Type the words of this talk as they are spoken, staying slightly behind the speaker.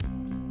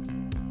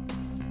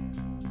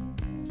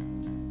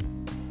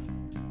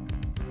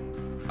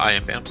I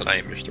am Bams, and I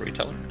am your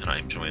storyteller, and I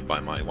am joined by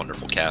my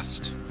wonderful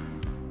cast.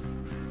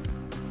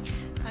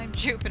 I'm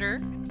Jupiter,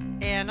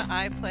 and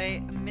I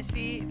play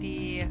Missy,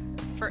 the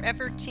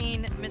forever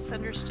teen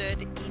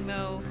misunderstood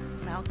emo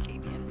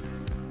Malkavian.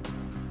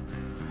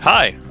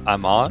 Hi,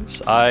 I'm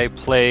Oz. I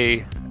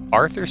play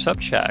Arthur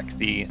Subchak,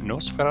 the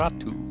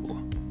Nosferatu.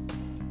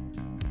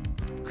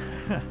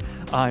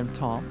 I'm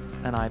Tom,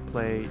 and I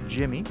play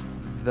Jimmy,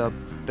 the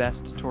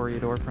best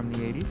Toreador from the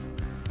 80s.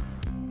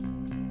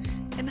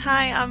 And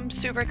hi, I'm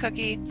Super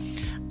Cookie.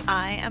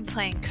 I am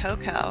playing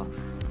Coco.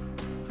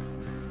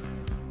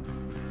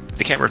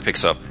 The camera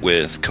picks up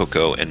with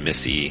Coco and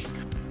Missy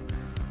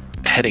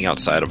heading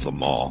outside of the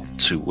mall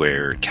to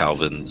where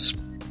Calvin's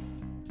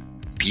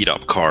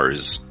beat-up car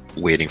is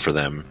waiting for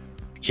them.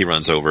 He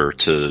runs over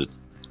to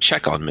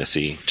check on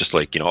Missy, just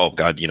like, oh,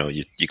 God,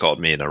 you called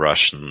me in a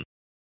rush, and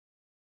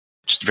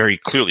just very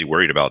clearly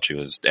worried about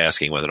you, and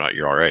asking whether or not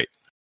you're all right.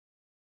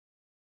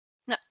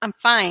 No, I'm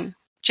fine.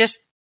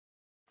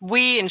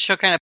 And she'll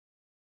kind of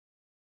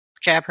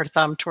jab her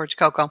thumb towards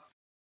Coco.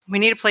 We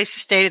need a place to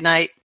stay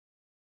tonight.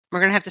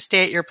 We're going to have to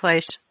stay at your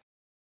place.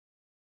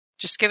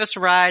 Just give us a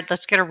ride.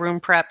 Let's get a room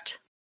prepped.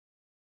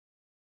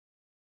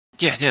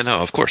 Yeah, no,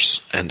 of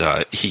course. And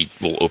he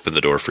will open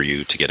the door for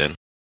you to get in,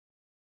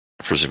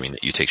 presuming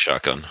that you take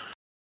shotgun.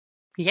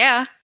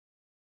 Yeah.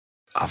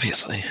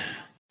 Obviously.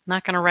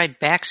 Not going to ride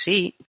back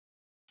seat.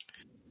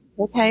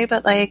 Okay,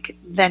 but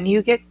then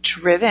you get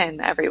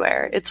driven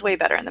everywhere. It's way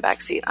better in the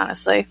back seat,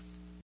 honestly.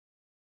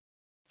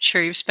 Sure,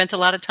 you've spent a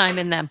lot of time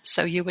in them,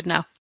 so you would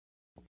know.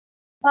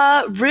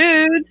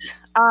 Rude.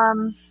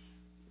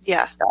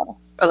 Yeah,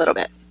 a little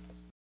bit.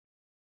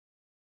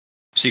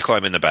 So you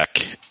climb in the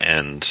back,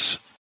 and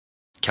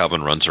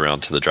Calvin runs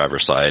around to the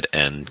driver's side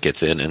and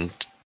gets in and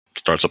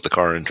starts up the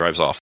car and drives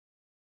off.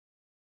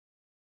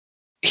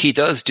 He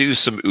does do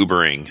some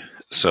Ubering,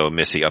 so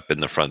Missy up in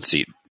the front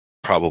seat,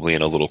 probably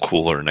in a little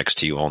cooler next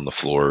to you on the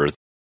floor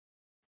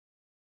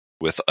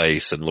with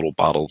ice and little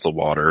bottles of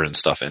water and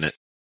stuff in it.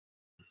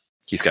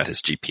 He's got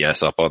his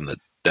GPS up on the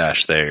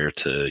dash there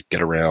to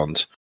get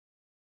around.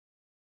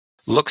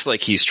 Looks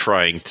like he's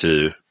trying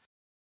to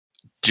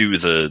do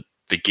the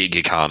gig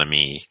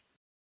economy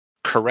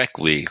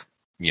correctly.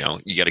 You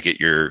got to get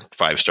your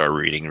 5-star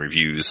rating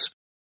reviews,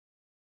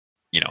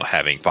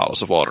 having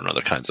bottles of water and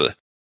other kinds of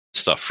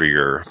stuff for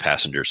your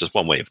passengers is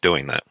one way of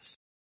doing that.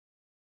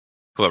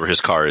 However,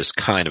 his car is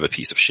kind of a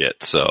piece of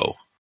shit, so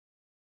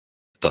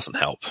it doesn't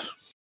help.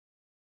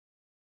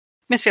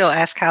 Missy will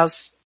ask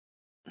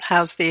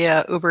how's the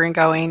Ubering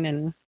going,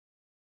 and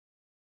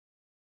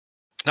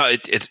no,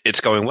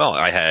 it's going well.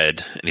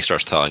 And he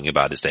starts telling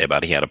about his day.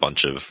 He had a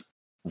bunch of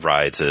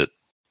rides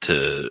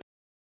to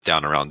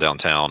down around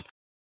downtown.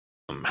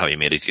 How he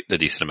made a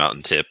decent amount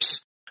in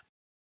tips.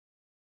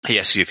 He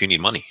asks you if you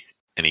need money,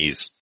 and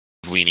he's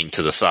leaning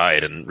to the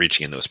side and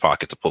reaching into his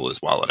pocket to pull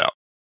his wallet out.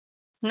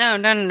 No.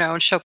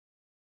 And she'll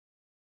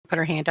put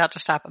her hand out to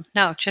stop him.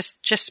 No,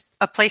 just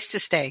a place to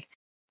stay.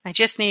 We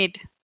just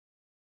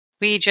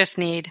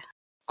need a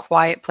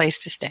quiet place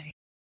to stay.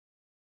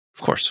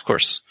 Of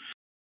course.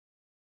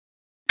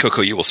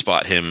 Coco, you will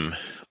spot him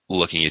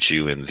looking at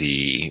you in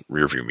the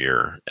rearview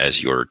mirror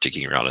as you're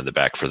digging around in the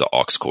back for the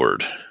aux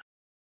cord.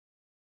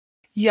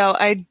 Yo,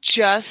 I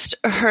just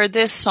heard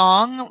this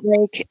song.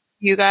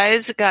 You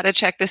guys gotta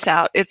check this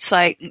out. It's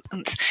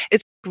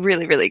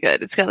really, really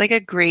good. It's got a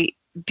great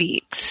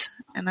beat.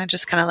 And I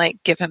just kind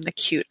of give him the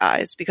cute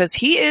eyes because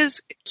he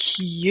is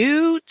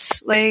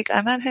cute.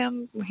 I met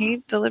him.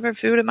 He delivered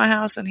food at my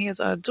house and he is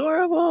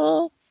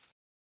adorable.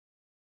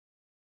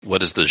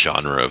 What is the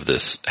genre of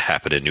this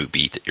happen a new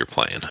beat that you're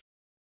playing?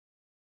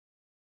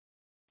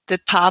 The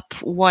top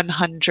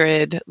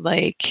 100,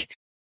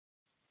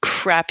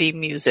 crappy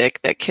music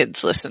that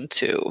kids listen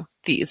to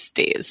these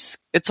days.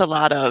 It's a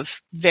lot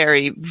of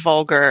very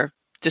vulgar,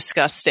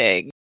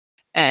 disgusting,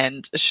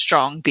 and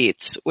strong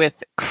beats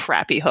with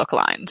crappy hook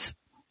lines.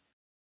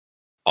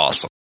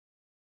 Awesome.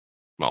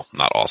 Well,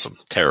 not awesome.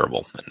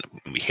 Terrible.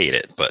 And we hate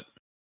it, but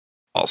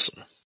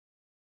awesome.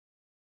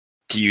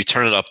 Do you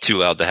turn it up too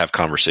loud to have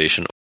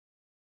conversation?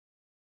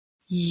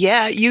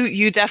 Yeah,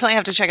 you definitely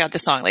have to check out the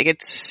song.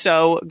 It's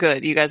so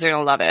good. You guys are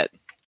going to love it.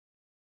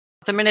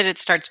 The minute it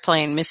starts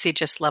playing, Missy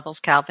just levels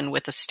Calvin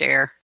with a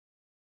stare.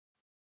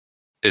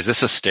 Is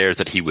this a stare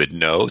that he would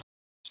know?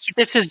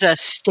 This is a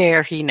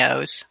stare he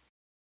knows.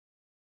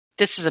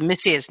 This is a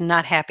Missy is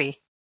not happy.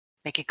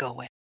 Make it go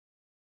away.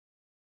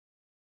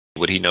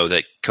 Would he know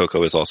that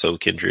Coco is also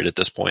kindred at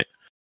this point?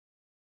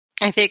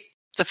 I think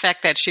the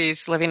fact that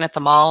she's living at the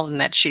mall and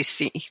that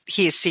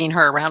he has seen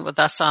her around with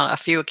us on a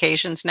few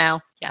occasions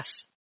now,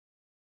 yes.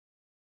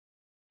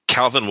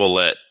 Calvin will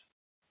let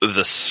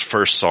this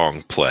first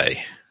song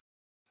play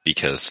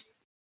because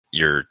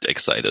you're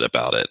excited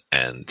about it,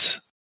 and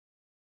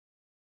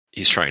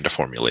he's trying to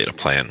formulate a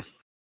plan.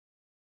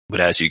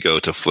 But as you go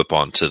to flip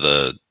on to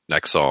the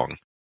next song,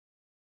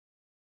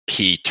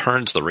 he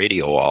turns the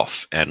radio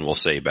off and will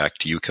say back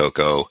to you,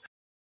 Coco,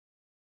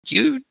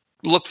 "You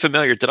look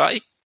familiar. Did I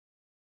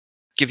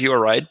give you a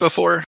ride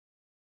before?"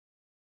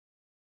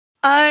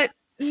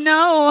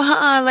 No,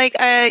 like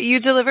you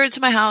delivered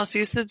to my house. You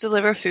used to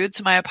deliver food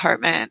to my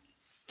apartment.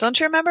 Don't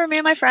you remember me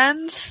and my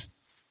friends?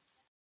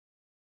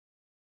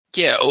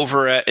 Yeah,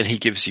 over at, and he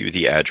gives you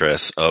the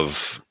address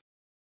of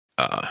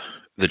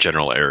the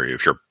general area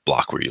of your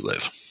block where you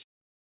live.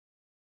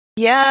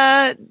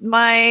 Yeah,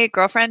 my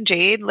girlfriend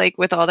Jade, like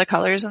with all the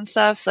colors and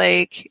stuff,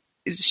 like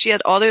she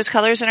had all those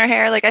colors in her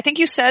hair. Like I think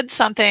you said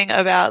something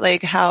about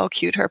like how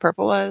cute her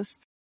purple was,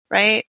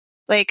 right?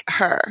 Like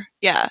her.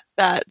 Yeah,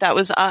 that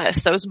was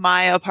us. That was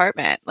my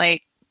apartment.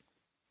 Like,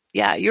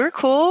 yeah, you were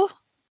cool.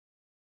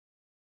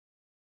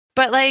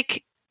 But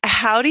like,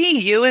 how do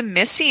you and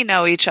Missy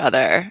know each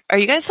other? Are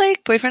you guys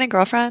like boyfriend and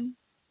girlfriend?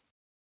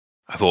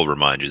 I will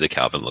remind you that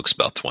Calvin looks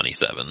about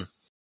 27.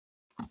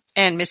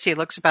 And Missy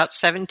looks about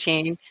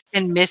 17.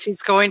 And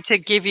Missy's going to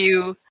give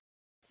you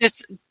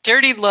this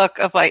dirty look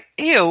of like,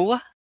 ew.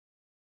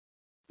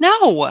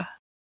 No.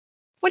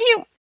 What do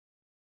you?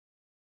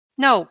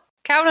 No.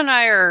 Calvin and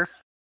I are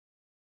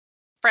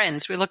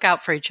friends. We look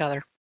out for each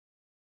other.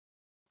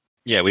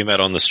 Yeah, we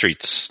met on the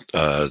streets,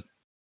 and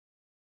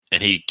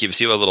he gives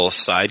you a little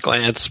side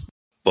glance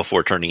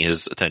before turning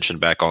his attention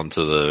back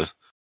onto the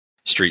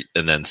street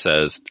and then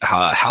says,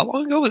 how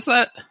long ago was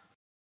that?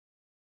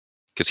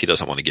 Because he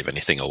doesn't want to give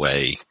anything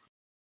away.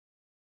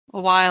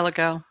 A while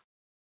ago.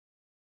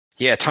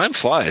 Yeah, time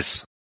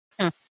flies.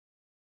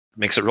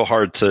 Makes it real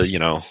hard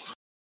to,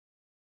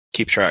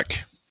 keep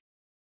track.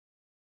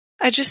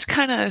 I just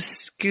kind of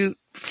scoot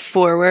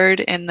forward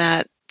in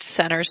that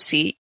center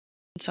seat.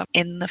 So I'm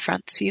in the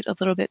front seat a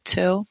little bit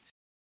too.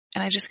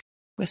 And I just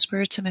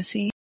whisper to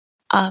Missy,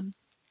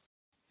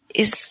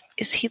 is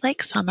he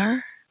like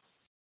Summer?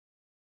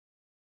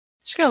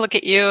 Just gonna look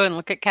at you and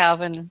look at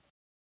Calvin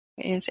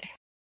and say,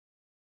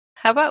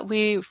 how about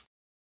we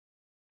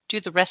do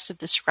the rest of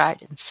this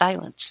ride in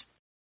silence?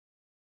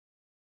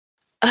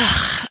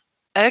 Ugh,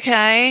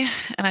 okay.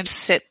 And I just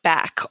sit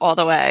back all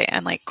the way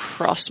and like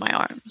cross my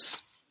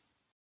arms.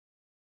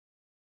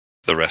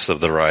 The rest of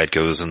the ride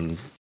goes in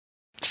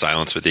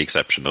silence with the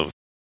exception of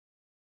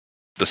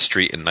the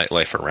street and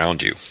nightlife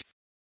around you.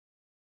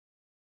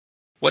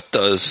 What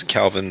does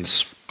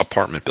Calvin's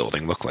apartment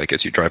building look like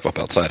as you drive up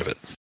outside of it?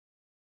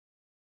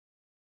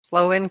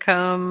 Low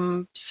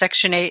income,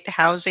 Section 8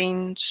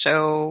 housing,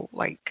 so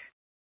like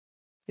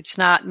it's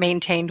not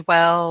maintained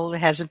well, it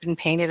hasn't been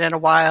painted in a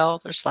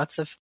while, there's lots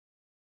of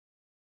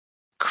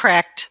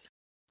cracked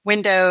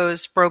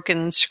windows,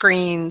 broken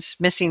screens,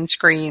 missing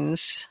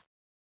screens,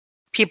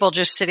 people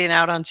just sitting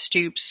out on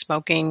stoops,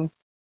 smoking,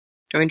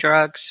 doing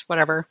drugs,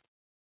 whatever.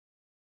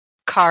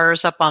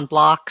 Cars up on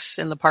blocks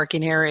in the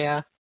parking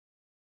area.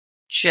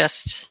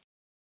 Just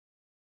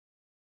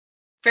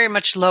very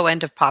much low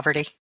end of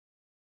poverty.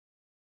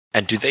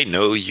 And do they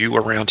know you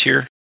around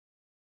here?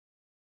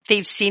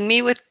 They've seen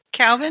me with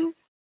Calvin,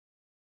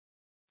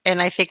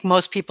 and I think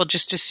most people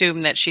just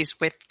assume that she's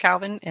with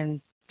Calvin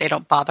and they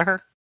don't bother her.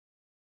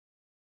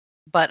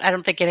 But I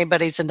don't think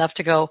anybody's enough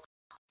to go,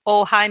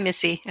 oh, hi,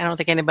 Missy. I don't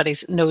think anybody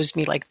knows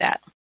me like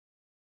that.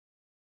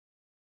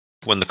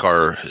 When the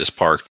car is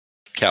parked,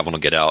 Calvin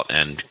will get out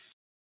and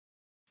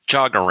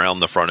jog around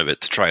the front of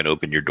it to try and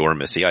open your door,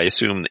 Missy. I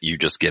assume that you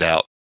just get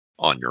out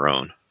on your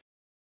own.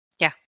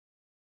 Yeah.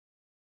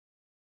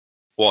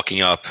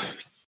 Walking up,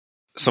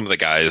 some of the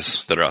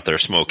guys that are out there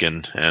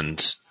smoking,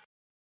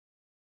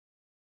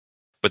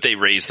 but they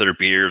raise their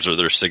beers or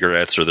their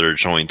cigarettes or their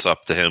joints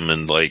up to him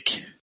and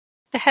like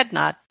The head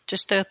nod.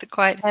 Just the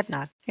quiet head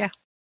nod. Yeah.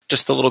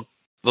 just a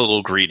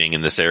little greeting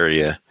in this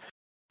area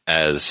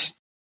as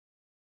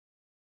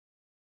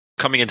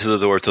coming into the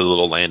door to the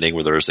little landing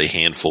where there's a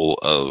handful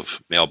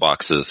of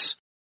mailboxes.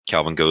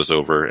 Calvin goes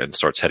over and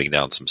starts heading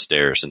down some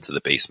stairs into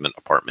the basement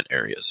apartment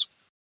areas.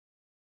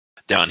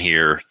 Down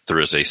here, there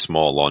is a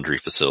small laundry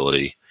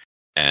facility,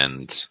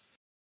 and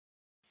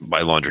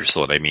by laundry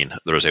facility, I mean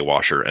there is a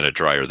washer and a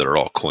dryer that are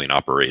all coin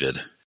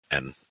operated,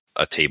 and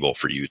a table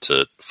for you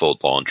to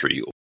fold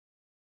laundry.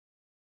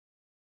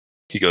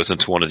 He goes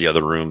into one of the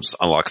other rooms,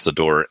 unlocks the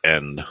door,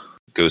 and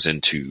goes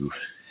into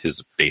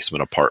his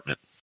basement apartment.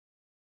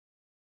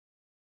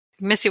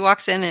 Missy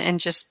walks in and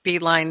just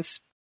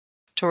beelines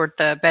toward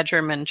the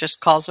bedroom and just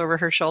calls over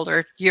her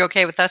shoulder. You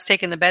okay with us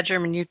taking the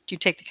bedroom and you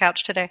take the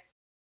couch today?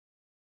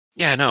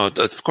 Yeah, no,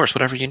 of course,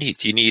 whatever you need.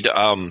 Do you need,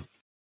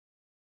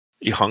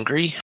 you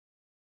hungry?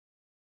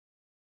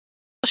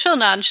 She'll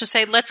nod and she'll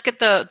say, let's get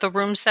the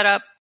room set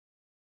up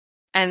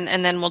and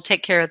then we'll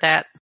take care of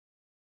that.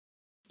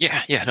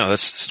 Yeah, no,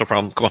 that's no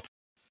problem. Come on.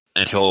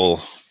 And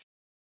he'll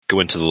go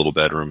into the little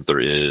bedroom.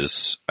 There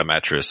is a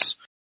mattress.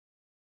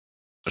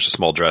 There's a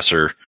small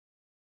dresser.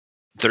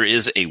 There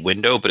is a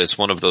window, but it's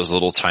one of those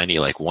little tiny,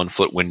 like 1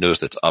 foot windows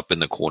that's up in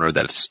the corner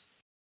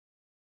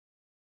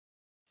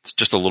it's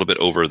just a little bit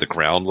over the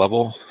ground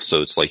level.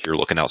 So it's like you're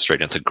looking out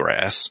straight into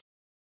grass.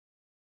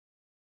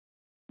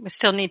 We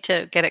still need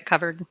to get it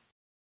covered.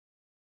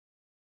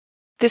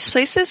 This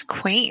place is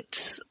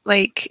quaint.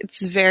 Like,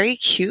 it's very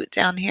cute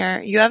down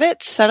here. You have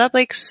it set up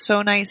like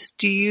so nice.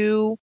 Do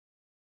you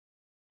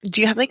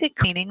have like a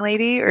cleaning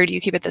lady or do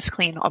you keep it this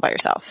clean all by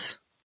yourself?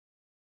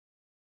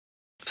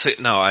 So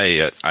no,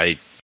 I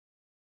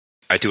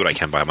do what I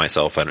can by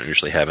myself. I don't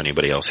usually have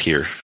anybody else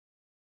here.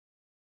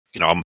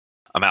 I'm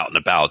out and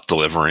about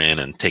delivering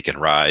and taking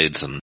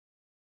rides, and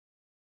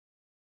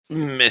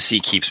Missy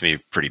keeps me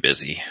pretty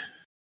busy.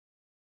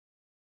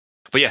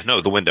 But yeah,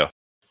 no, the window.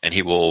 And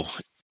he will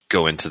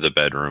go into the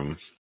bedroom,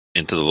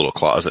 into the little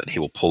closet, and he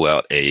will pull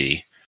out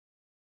a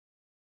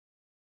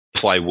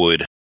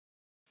plywood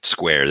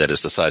square that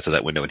is the size of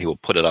that window, and he will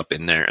put it up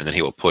in there, and then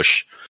he will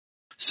push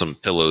some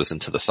pillows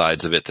into the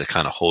sides of it to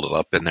kind of hold it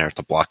up in there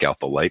to block out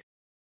the light.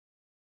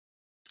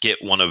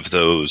 Get one of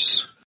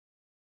those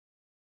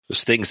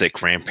things that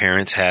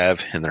grandparents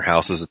have in their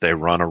houses that they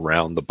run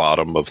around the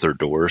bottom of their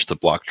doors to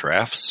block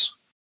drafts.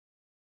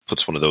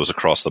 Puts one of those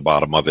across the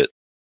bottom of it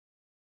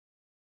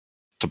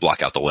to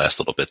block out the last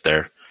little bit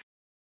there.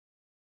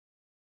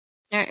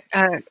 Yeah,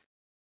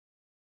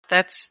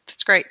 that's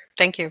great.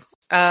 Thank you.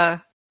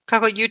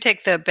 Coco, you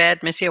take the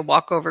bed. Missy will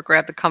walk over,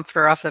 grab the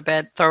comforter off the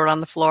bed, throw it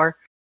on the floor.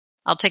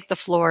 I'll take the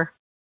floor.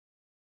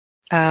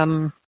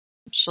 She'll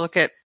look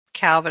at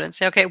Calvin and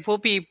say, okay, we'll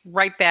be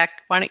right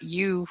back. Why don't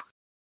you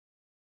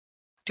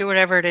do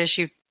whatever it is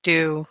you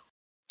do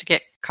to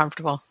get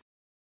comfortable?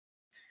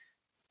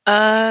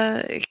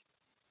 Okay.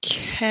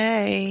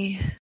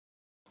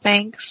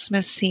 Thanks,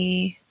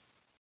 Missy.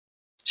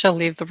 She'll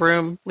leave the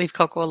room, leave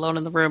Coco alone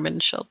in the room,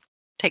 and she'll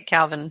take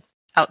Calvin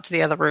out to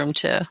the other room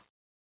to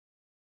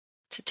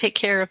take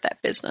care of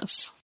that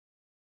business.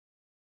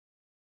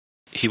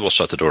 He will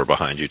shut the door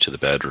behind you to the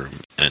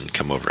bedroom and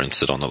come over and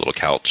sit on the little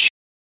couch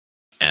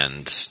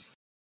and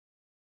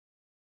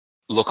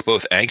look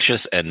both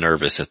anxious and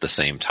nervous at the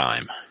same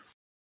time.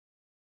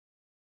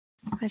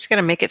 It's going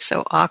to make it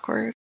so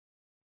awkward.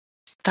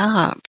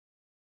 Stop.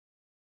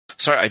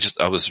 Sorry,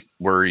 I was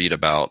worried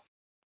about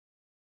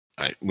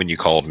when you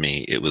called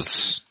me. I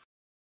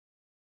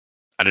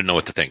didn't know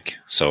what to think,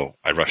 so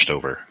I rushed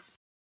over.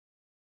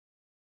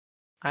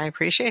 I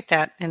appreciate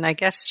that. And I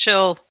guess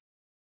she'll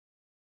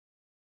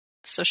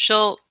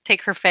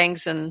take her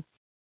fangs and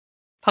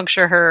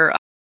puncture her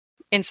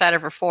inside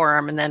of her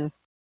forearm and then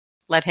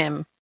let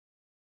him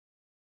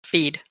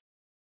feed.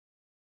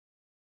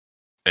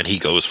 And he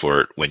goes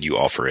for it when you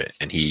offer it,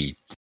 and he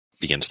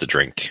begins to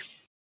drink.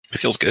 It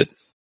feels good.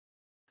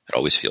 It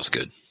always feels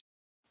good.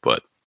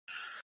 But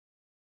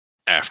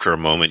after a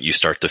moment, you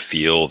start to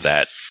feel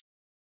that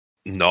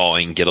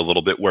gnawing get a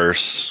little bit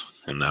worse,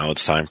 and now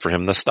it's time for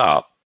him to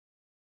stop.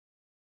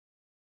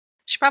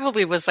 She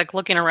probably was like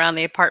looking around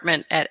the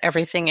apartment at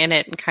everything in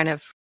it and kind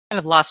of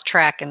lost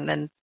track, and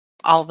then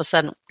all of a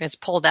sudden is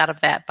pulled out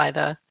of that by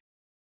the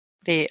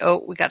we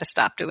got to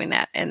stop doing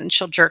that, and then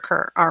she'll jerk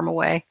her arm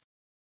away.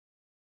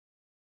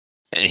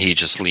 And he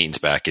just leans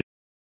back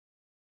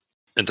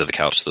into the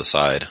couch to the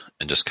side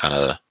and just kind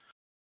of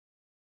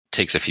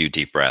takes a few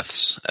deep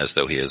breaths as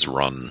though he has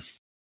run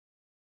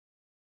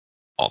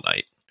all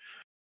night.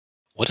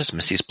 What does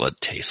Missy's blood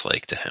taste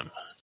like to him?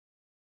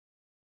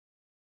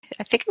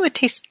 I think it would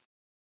taste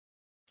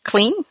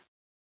clean. Does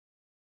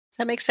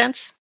that make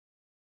sense?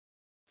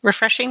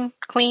 Refreshing,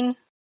 clean.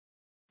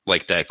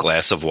 Like that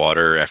glass of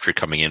water after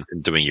coming in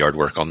from doing yard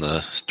work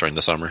during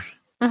the summer?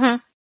 Mm-hmm.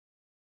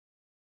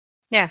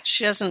 Yeah,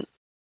 she doesn't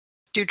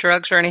do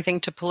drugs or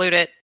anything to pollute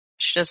it.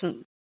 She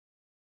doesn't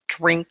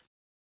drink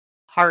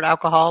hard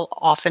alcohol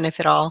often, if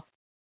at all.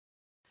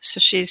 So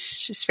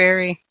she's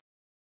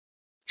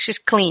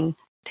clean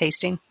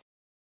tasting.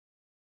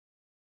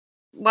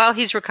 While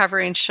he's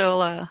recovering,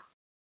 she'll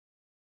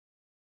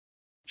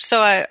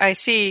so I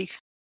see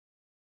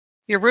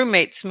your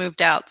roommate's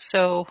moved out,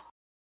 so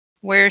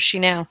where is she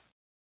now?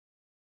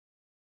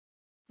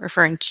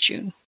 Referring to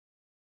June.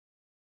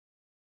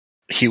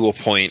 He will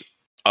point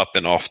up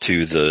and off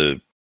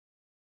to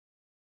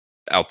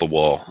out the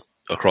wall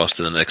across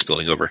to the next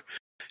building over.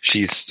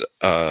 She's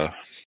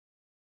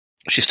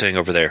staying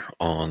over there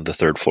on the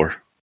third floor.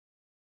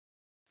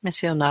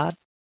 Missy will nod.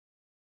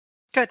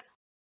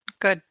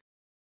 Good.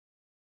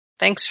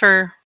 Thanks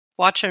for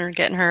watching her,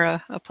 getting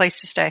her a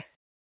place to stay.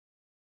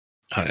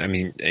 I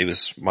mean, it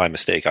was my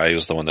mistake. I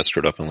was the one that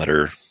screwed up and let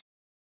her,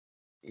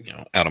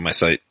 out of my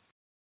sight.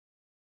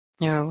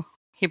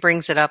 He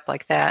brings it up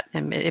like that,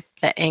 and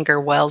that anger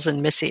wells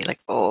in Missy, like,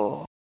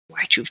 oh,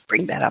 why'd you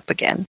bring that up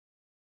again?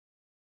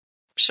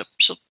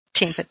 She'll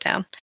tamp it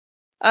down.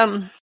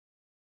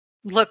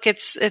 Look,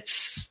 it's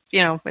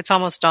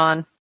almost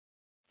dawn.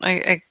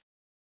 I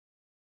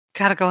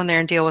gotta go in there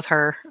and deal with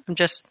her.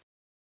 It's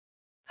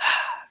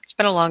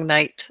been a long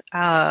night.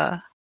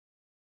 Yeah.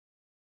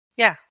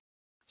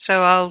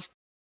 So I'll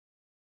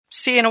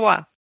see you in a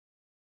while.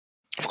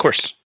 Of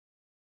course.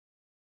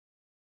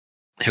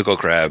 He'll go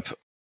grab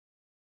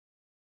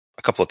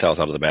a couple of towels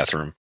out of the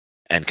bathroom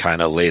and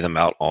kind of lay them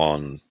out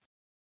on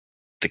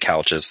the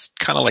couch as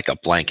kind of like a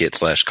blanket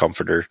 /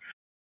 comforter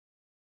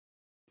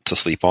to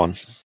sleep on.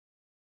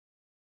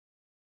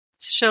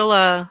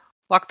 She'll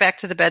walk back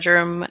to the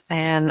bedroom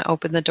and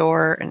open the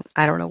door, and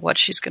I don't know what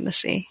she's going to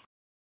see.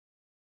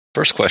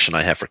 First question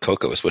I have for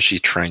Coco is, was she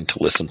trying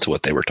to listen to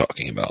what they were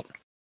talking about?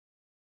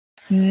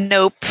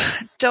 Nope.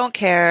 Don't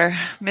care.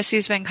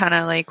 Missy's been kind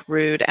of like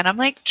rude, and I'm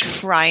like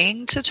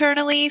trying to turn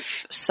a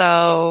leaf,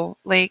 so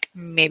like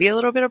maybe a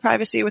little bit of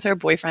privacy with her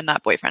boyfriend,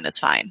 not boyfriend, is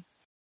fine.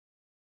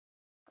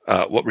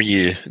 What were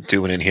you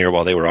doing in here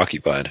while they were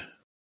occupied?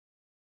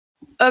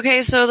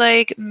 Okay, so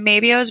like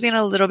maybe I was being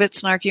a little bit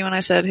snarky when I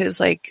said his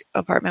like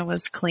apartment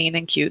was clean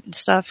and cute and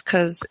stuff,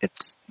 because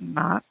it's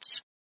not.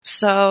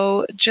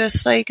 So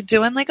just like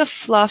doing like a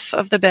fluff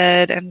of the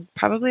bed and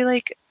probably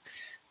like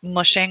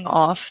mushing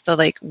off the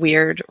like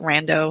weird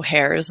rando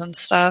hairs and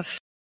stuff.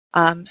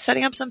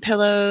 Setting up some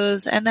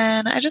pillows, and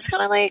then I just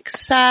kind of like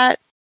sat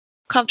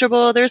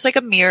comfortable. There's like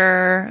a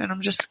mirror, and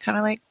I'm just kind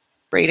of like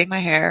braiding my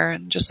hair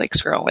and just like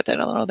screwing with it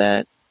a little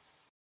bit.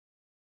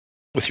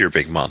 With your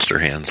big monster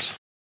hands.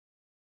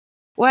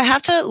 Well, I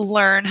have to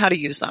learn how to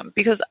use them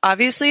because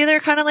obviously they're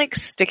kind of like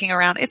sticking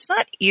around. It's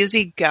not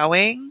easy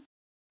going,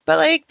 but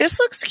like this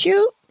looks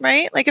cute,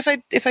 right? Like if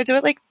I do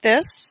it like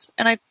this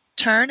and I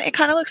turn, it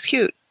kind of looks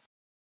cute.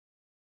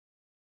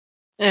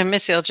 And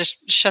Missy will just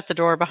shut the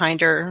door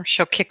behind her.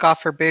 She'll kick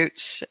off her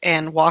boots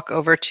and walk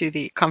over to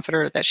the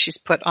comforter that she's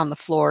put on the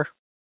floor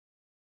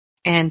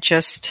and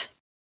just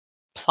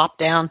plop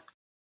down,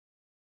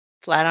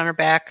 flat on her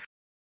back,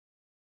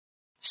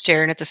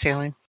 staring at the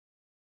ceiling.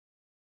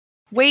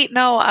 Wait,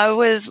 no,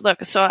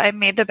 so I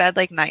made the bed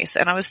like nice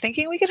and I was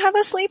thinking we could have a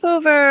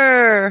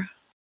sleepover.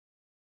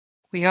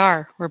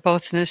 We're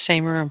both in the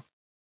same room.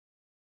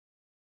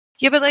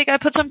 Yeah, but like I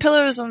put some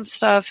pillows and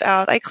stuff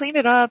out. I cleaned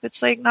it up.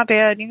 It's like not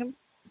bad. You can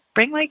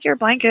bring like your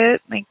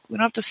blanket. Like we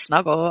don't have to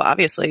snuggle,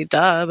 obviously,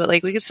 duh, but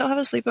like we could still have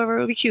a sleepover. It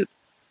would be cute.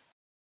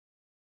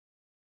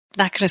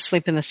 Not going to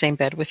sleep in the same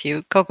bed with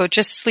you. Coco,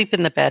 just sleep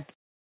in the bed.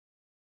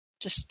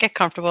 Just get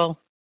comfortable.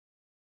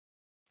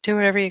 Do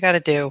whatever you got to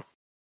do.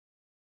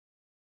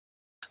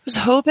 I was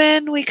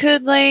hoping we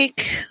could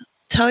like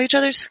tell each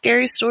other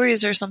scary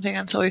stories or something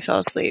until we fell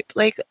asleep.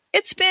 Like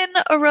it's been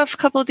a rough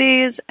couple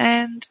days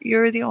and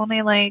you're the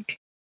only like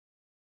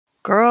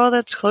girl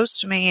that's close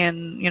to me,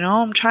 and you know,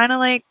 I'm trying to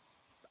like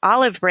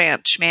olive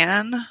branch,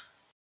 man.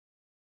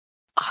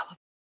 Olive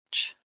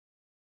branch.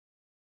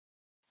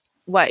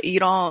 What, you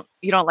don't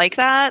like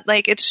that?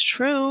 Like it's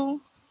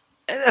true.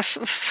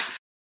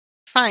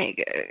 Fine.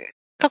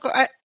 Coco,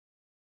 I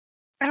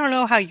don't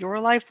know how your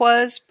life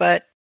was,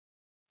 but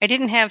I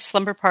didn't have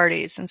slumber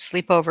parties and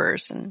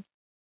sleepovers and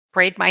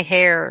braid my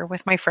hair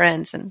with my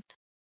friends and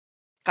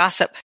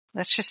gossip.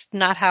 That's just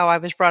not how I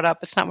was brought up.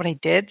 It's not what I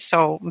did,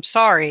 so I'm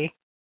sorry.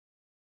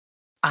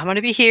 I'm going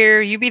to be here.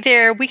 You be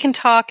there. We can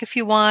talk if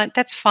you want.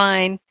 That's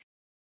fine.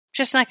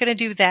 Just not going to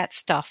do that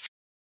stuff.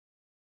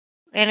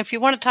 And if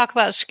you want to talk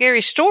about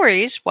scary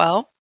stories,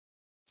 well,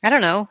 I don't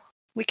know.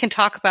 We can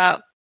talk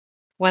about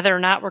whether or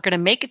not we're going to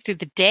make it through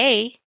the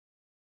day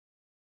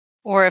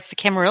or if the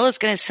Camarilla is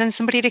going to send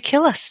somebody to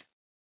kill us.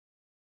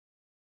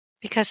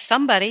 Because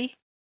somebody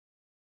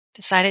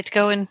decided to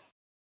go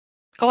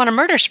on a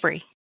murder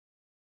spree.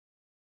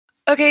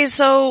 Okay,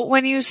 so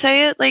when you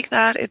say it like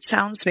that, it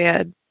sounds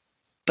bad.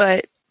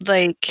 But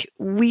like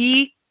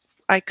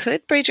I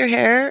could braid your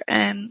hair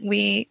and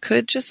we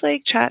could just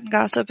like chat and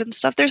gossip and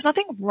stuff. There's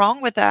nothing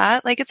wrong with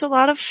that. Like it's a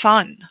lot of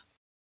fun.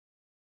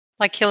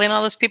 Like killing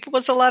all those people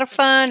was a lot of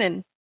fun,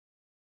 and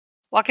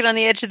walking on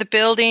the edge of the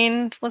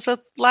building was a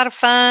lot of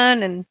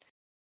fun, and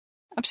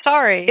I'm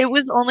sorry. It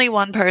was only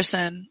one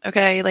person,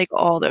 okay? Like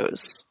all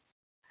those.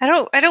 I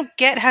don't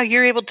get how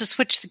you're able to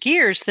switch the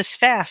gears this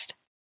fast.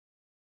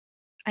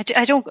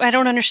 I don't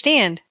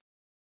understand.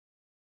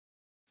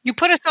 You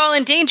put us all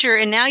in danger,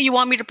 and now you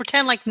want me to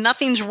pretend like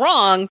nothing's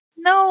wrong.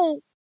 No.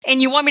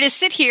 And you want me to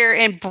sit here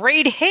and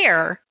braid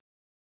hair.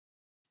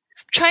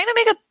 I'm trying to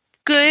make a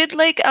good,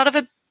 like, out of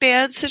a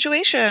bad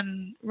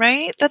situation,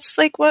 right? That's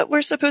like what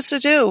we're supposed to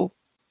do.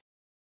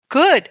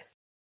 Good.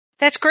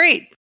 That's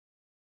great.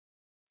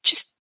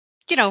 Just,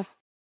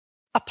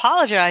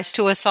 apologize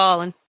to us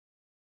all and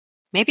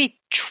maybe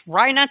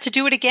try not to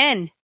do it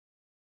again.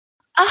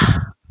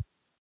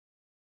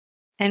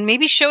 And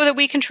maybe show that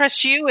we can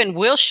trust you, and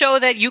we'll show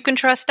that you can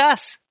trust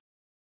us.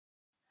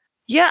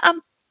 Yeah, I'm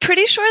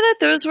pretty sure that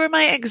those were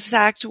my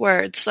exact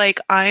words.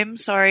 Like, I'm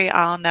sorry,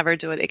 I'll never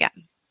do it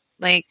again.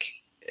 Like,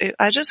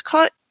 I just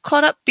caught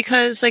up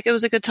because, like, it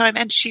was a good time,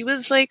 and she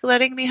was, like,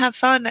 letting me have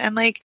fun, and,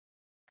 like...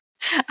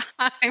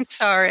 I'm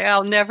sorry,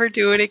 I'll never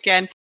do it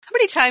again. How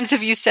many times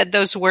have you said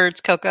those words,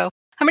 Coco?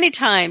 How many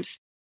times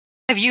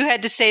have you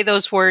had to say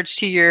those words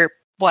to your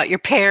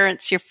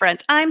parents, your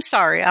friends? I'm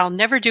sorry, I'll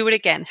never do it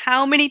again.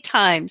 How many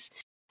times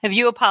have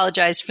you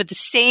apologized for the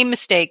same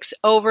mistakes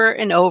over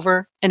and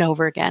over and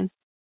over again?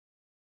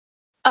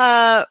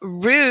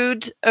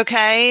 Rude,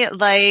 okay?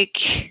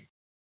 Like...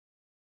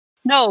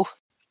 No.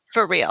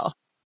 For real.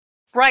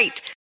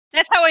 Right.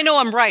 That's how I know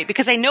I'm right,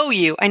 because I know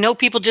you. I know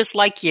people just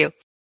like you.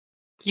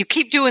 You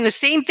keep doing the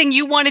same thing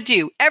you want to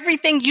do,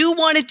 everything you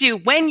want to do,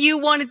 when you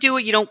want to do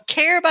it. You don't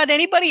care about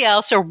anybody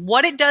else or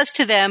what it does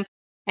to them.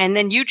 And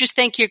then you just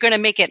think you're going to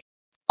make it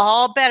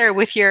all better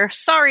with your,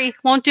 sorry,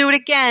 won't do it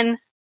again,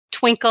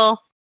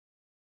 twinkle.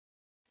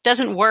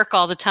 Doesn't work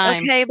all the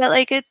time. Okay, but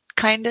like it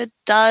kind of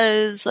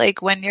does,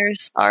 like when you're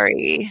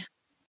sorry.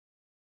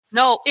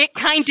 No, it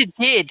kind of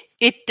did.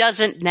 It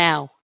doesn't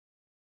now.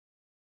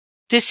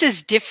 This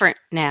is different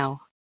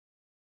now.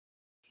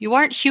 You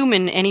aren't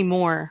human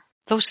anymore.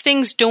 Those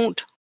things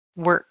don't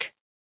work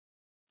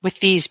with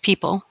these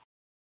people.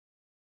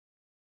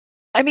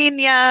 I mean,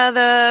 yeah,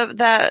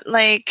 that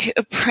like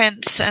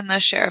prince and the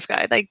sheriff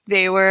guy, like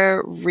they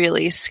were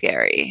really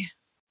scary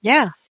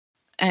Yeah.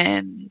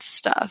 and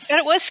stuff. And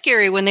it was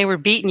scary when they were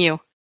beating you.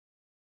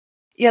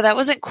 Yeah, that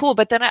wasn't cool.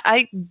 But then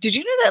I did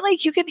you know that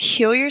like you can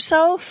heal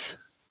yourself?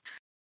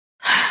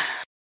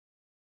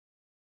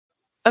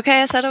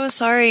 Okay, I said I was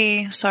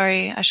sorry.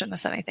 Sorry, I shouldn't have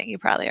said anything. You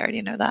probably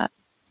already know that.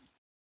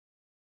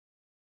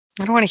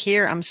 I don't want to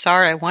hear, I'm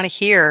sorry. I want to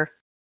hear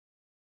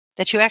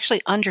that you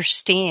actually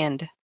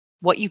understand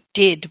what you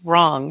did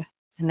wrong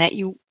and that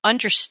you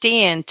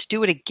understand to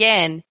do it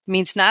again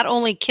means not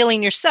only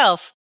killing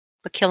yourself,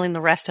 but killing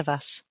the rest of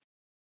us.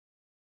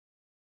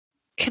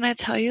 Can I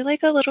tell you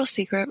like a little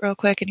secret real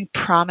quick and you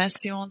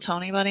promise you won't tell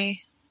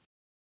anybody?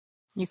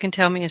 You can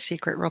tell me a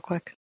secret real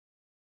quick.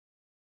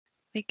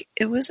 Like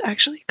it was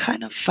actually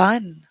kind of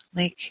fun.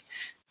 Like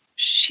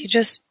she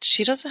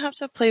doesn't have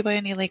to play by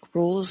any like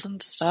rules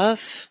and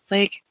stuff.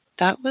 Like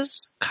that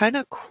was kind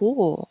of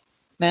cool,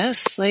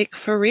 miss, like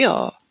for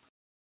real.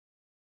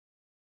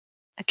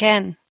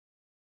 Again,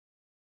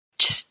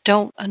 just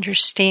don't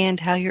understand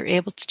how you're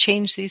able to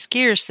change these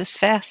gears this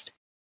fast.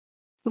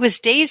 It was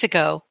days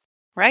ago,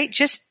 right?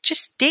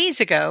 Just days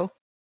ago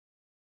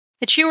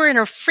that you were in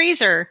a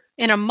freezer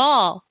in a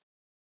mall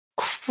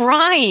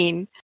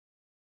crying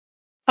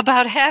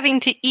about having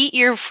to eat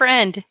your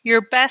friend,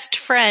 your best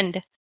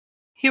friend.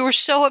 You were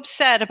so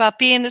upset about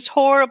being this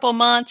horrible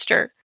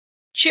monster.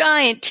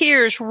 Giant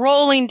tears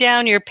rolling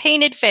down your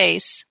painted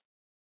face.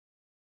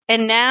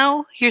 And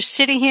now you're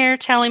sitting here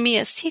telling me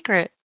a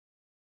secret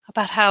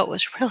about how it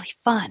was really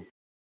fun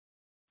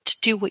to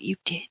do what you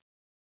did.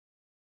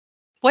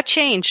 What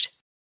changed?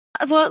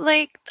 Well,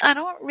 like, I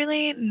don't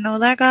really know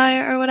that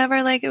guy or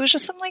whatever. Like, it was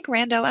just some like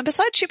rando. And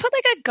besides, she put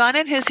like a gun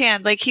in his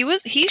hand. Like, he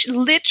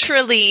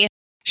literally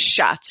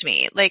shot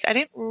me. Like, I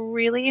didn't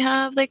really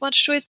have like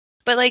much choice.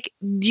 But like,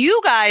 you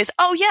guys,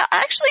 oh yeah,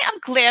 actually, I'm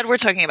glad we're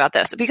talking about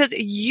this because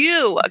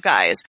you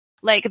guys,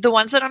 like the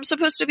ones that I'm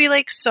supposed to be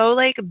like so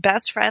like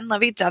best friend,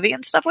 lovey-dovey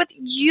and stuff with,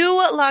 you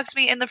locked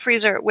me in the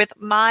freezer with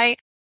my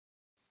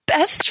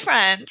best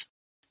friend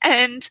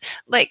and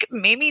like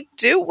made me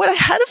do what I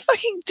had to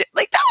fucking do.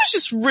 Like that was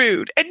just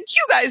rude. And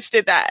you guys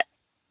did that.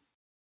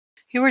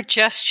 You were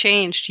just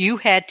changed. You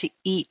had to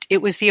eat.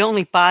 It was the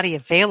only body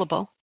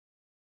available.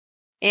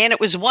 And it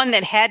was one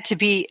that had to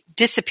be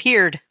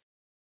disappeared.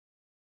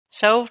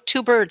 So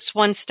 2 birds,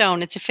 1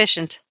 stone. It's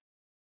efficient.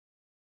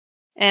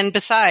 And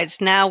besides,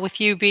 now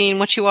with you being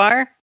what you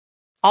are,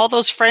 all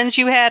those friends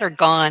you had are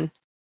gone.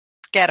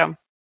 Get them.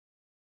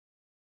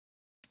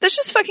 That's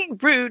just fucking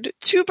rude.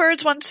 2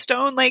 birds, 1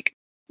 stone, like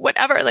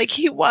whatever. Like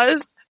he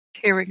was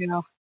Here we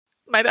go.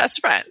 my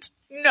best friend.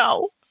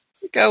 No.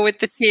 Go with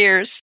the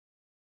tears.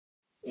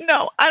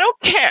 No, I don't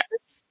care.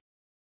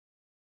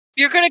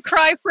 You're going to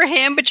cry for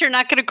him, but you're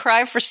not going to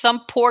cry for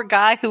some poor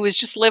guy who was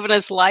just living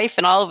his life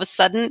and all of a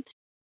sudden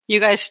you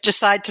guys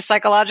decide to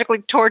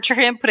psychologically torture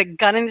him, put a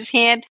gun in his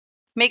hand,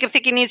 make him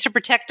think he needs to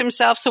protect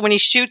himself. So when he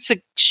shoots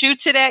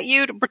it at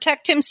you to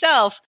protect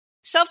himself,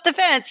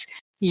 self-defense,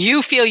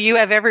 you feel you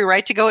have every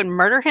right to go and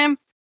murder him?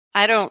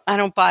 I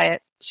don't buy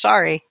it.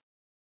 Sorry.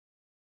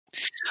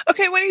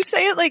 Okay, when you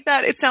say it like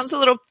that, it sounds a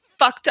little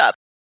fucked up.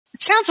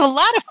 It sounds a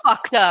lot of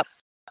fucked up.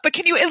 But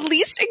can you at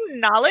least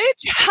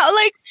acknowledge how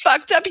like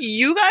fucked up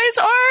you guys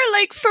are?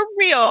 Like for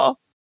real.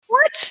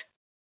 What?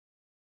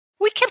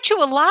 We kept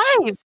you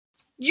alive.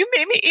 You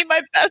made me eat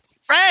my best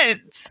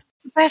friends.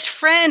 Best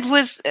friend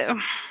was...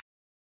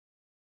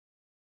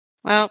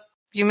 well,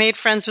 you made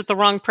friends with the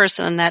wrong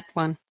person in that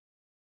one.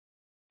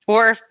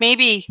 Or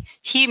maybe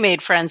he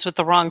made friends with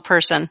the wrong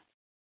person.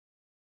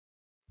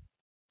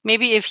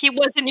 Maybe if he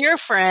wasn't your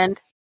friend,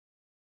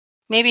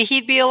 maybe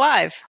he'd be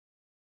alive.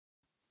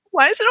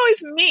 Why is it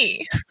always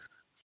me?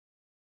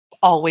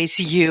 Always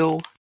you.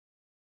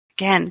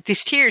 Again,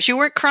 these tears. You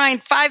weren't crying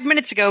 5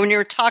 minutes ago when you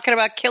were talking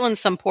about killing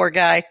some poor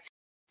guy.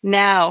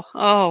 Now,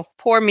 oh,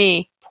 poor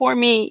me. Poor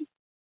me.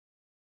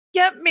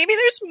 Yeah, maybe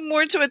there's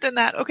more to it than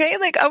that, okay?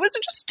 Like, I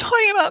wasn't just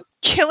talking about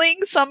killing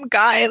some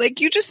guy. Like,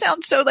 you just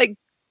sound so, like,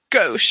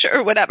 gauche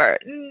or whatever.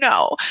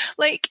 No.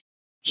 Like,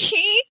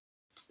 he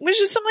was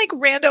just some, like,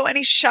 rando and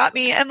he shot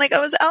me and, like, I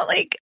was out,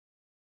 like,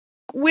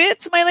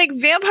 with my, like,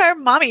 vampire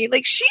mommy.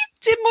 Like, she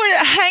did more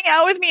to hang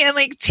out with me and,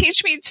 like,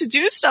 teach me to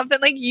do stuff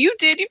than, like, you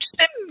did. You've just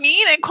been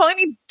mean and calling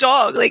me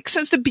dog, like,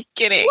 since the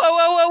beginning. Whoa,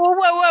 whoa, whoa, whoa,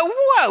 whoa, whoa,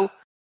 whoa.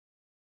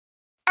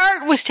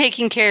 Art was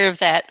taking care of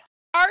that.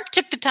 Art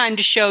took the time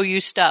to show you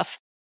stuff.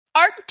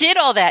 Art did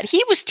all that.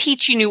 He was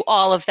teaching you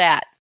all of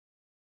that.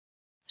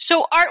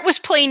 So Art was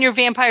playing your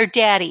vampire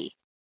daddy.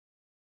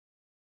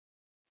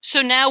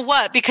 So now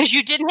what? Because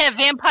you didn't have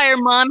vampire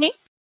mommy?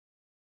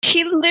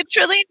 He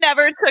literally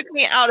never took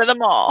me out of the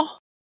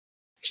mall.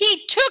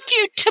 He took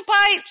you to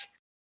buy...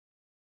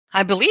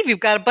 I believe you've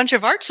got a bunch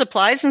of art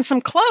supplies and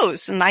some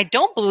clothes, and I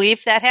don't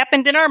believe that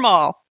happened in our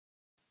mall.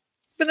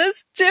 but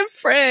that's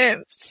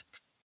different.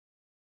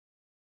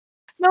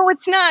 No,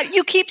 it's not.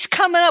 You keep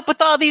coming up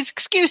with all these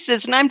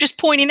excuses, and I'm just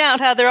pointing out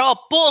how they're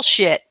all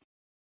bullshit.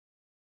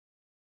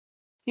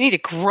 You need to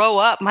grow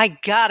up. My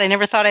God, I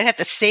never thought I'd have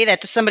to say that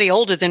to somebody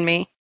older than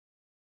me.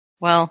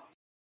 Well,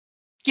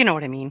 you know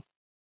what I mean.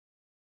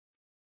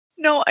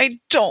 No, I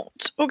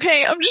don't.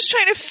 Okay, I'm just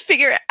trying to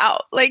figure it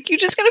out. Like, you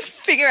just gotta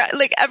figure out,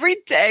 like, every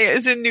day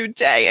is a new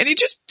day, and you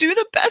just do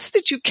the best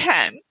that you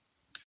can.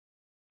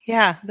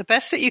 Yeah, the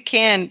best that you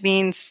can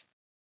means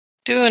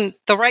doing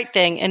the right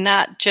thing and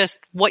not just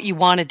what you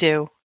want to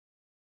do,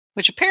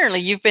 which apparently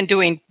you've been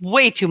doing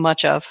way too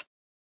much of.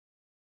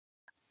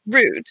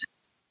 Rude.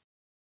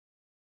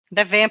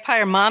 That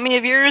vampire mommy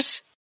of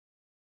yours,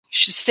 you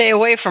should stay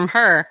away from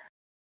her.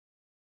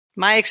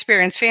 My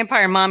experience,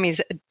 vampire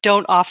mommies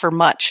don't offer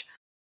much.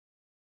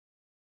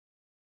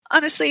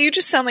 Honestly, you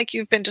just sound like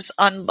you've been just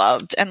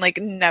unloved and, like,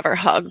 never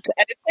hugged,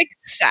 and it's, like,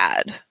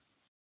 sad.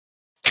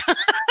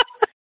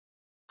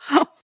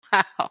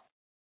 Wow.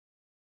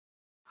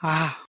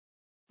 Wow.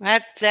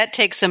 That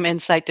takes some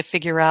insight to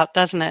figure out,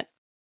 doesn't it?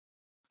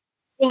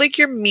 Well, like,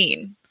 you're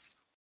mean.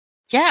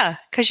 Yeah,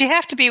 because you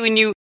have to be when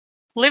you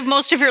live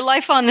most of your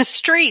life on the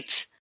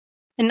streets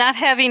and not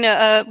having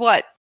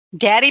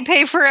daddy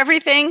pay for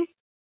everything.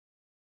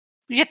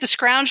 You have to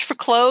scrounge for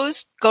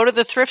clothes, go to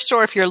the thrift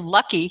store. If you're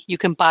lucky, you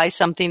can buy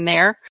something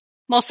there.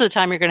 Most of the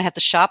time, you're going to have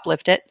to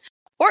shoplift it.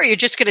 Or you're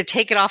just going to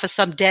take it off of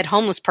some dead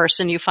homeless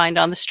person you find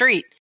on the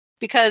street.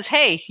 Because,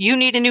 hey, you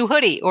need a new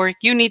hoodie or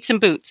you need some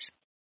boots.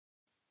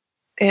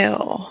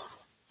 Ew.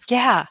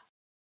 Yeah,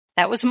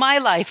 that was my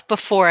life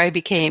before I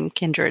became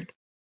Kindred.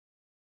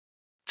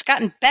 It's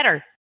gotten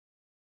better,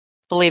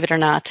 believe it or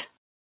not.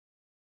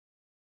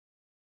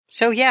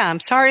 So yeah,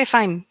 I'm sorry if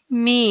I'm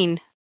mean.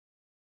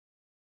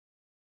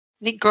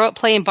 I didn't grow up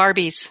playing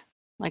Barbies,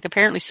 like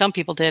apparently some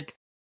people did.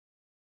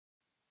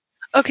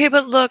 Okay,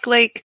 but look,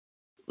 like,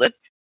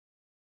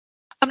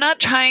 I'm not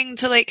trying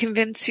to, like,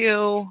 convince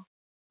you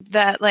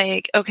that,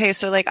 like, okay,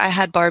 so, like, I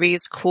had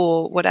Barbies,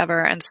 cool,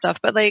 whatever, and stuff,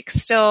 but, like,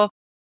 still,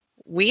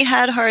 we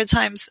had hard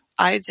times.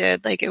 I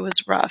did. Like, it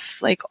was rough.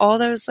 Like, all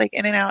those, like,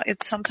 in and out,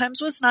 it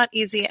sometimes was not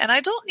easy, and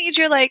I don't need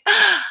your, like,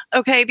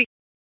 okay,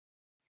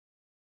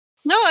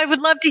 No, I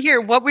would love to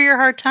hear, what were your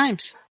hard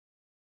times?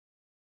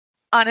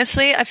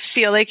 honestly, I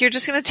feel like you're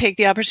just going to take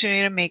the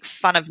opportunity to make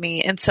fun of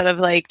me instead of,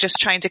 like, just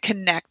trying to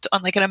connect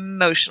on, like, an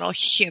emotional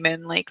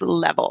human, like,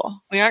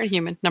 level. We aren't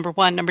human, number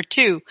one. Number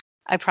two,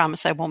 I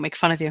promise I won't make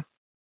fun of you.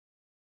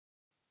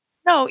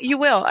 No, you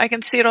will. I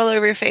can see it all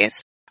over your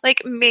face.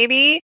 Like,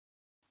 maybe,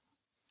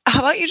 how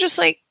about you just,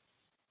 like,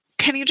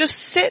 can you just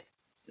sit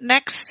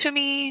next to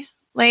me?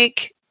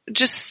 Like,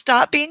 just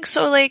stop being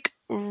so, like,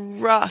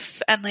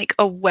 rough and, like,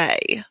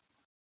 away.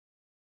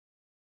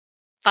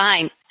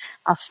 Fine.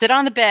 I'll sit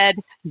on the bed.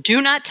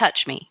 Do not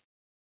touch me.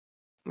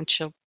 And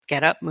she'll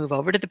get up, move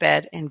over to the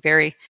bed, and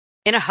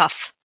in a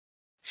huff,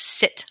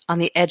 sit on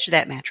the edge of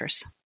that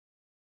mattress.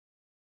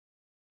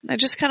 I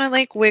just kind of,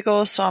 like,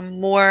 wiggle so I'm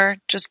more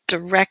just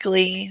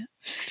directly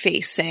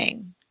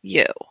facing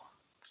you.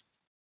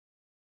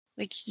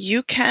 Like,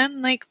 you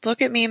can, like,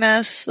 look at me,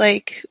 miss.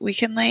 Like, we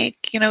can,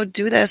 like, you know,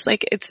 do this.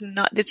 Like, it's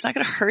not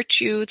gonna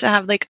hurt you to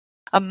have, like,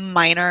 a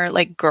minor,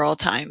 like, girl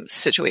time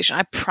situation.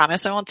 I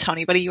promise I won't tell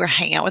anybody you were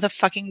hanging out with a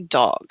fucking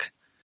dog.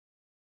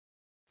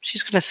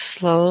 She's going to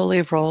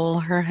slowly roll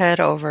her head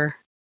over.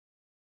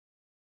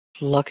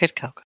 Look at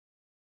Coco.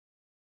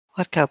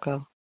 What,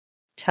 Coco?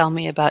 Tell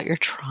me about your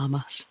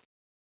traumas.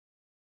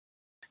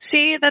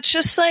 See, that's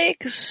just,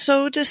 like,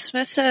 so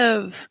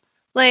dismissive.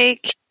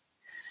 Like,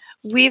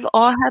 we've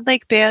all had,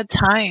 like, bad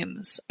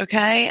times,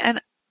 okay?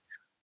 And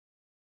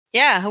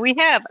Yeah, we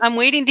have. I'm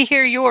waiting to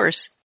hear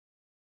yours.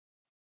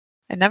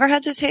 I never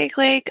had to take,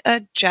 like,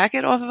 a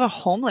jacket off of a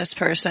homeless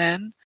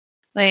person.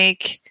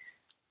 Like,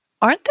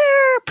 aren't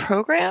there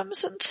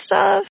programs and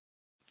stuff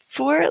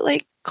for,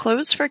 like,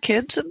 clothes for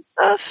kids and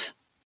stuff?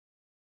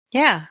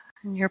 Yeah,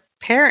 and your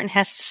parent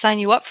has to sign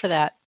you up for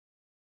that.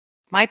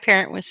 My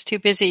parent was too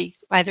busy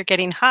either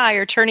getting high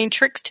or turning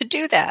tricks to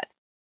do that.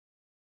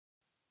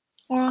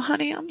 Well,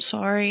 honey, I'm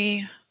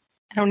sorry.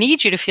 I don't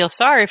need you to feel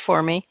sorry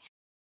for me.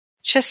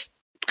 Just,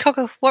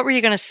 Coco, what were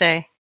you going to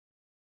say?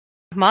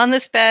 I'm on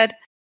this bed.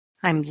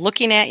 I'm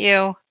looking at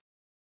you.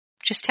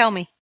 Just tell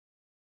me.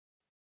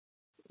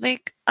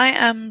 Like,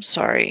 I am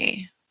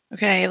sorry,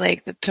 okay?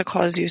 Like, to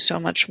cause you so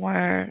much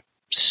more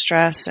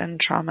stress and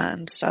trauma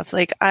and stuff.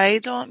 Like, I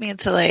don't mean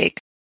to,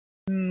 like,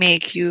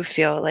 make you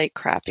feel, like,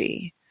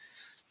 crappy.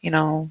 You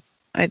know,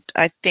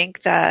 I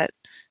think that,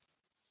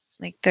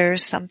 like,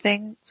 there's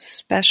something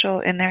special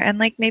in there, and,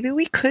 like, maybe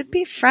we could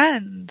be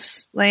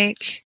friends.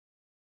 Like,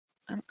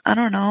 I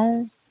don't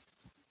know.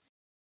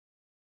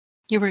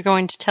 You were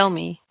going to tell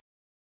me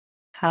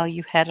how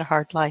you had a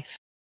hard life.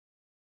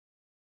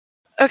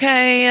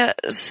 Okay,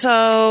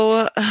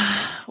 so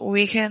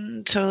we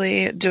can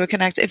totally do a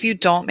connect if you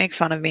don't make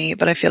fun of me,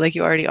 but I feel like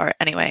you already are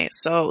anyway.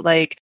 So,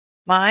 like,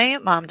 my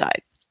mom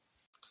died,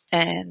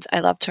 and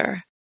I loved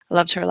her. I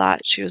loved her a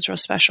lot. She was real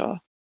special.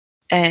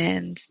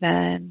 And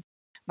then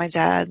my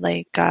dad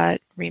like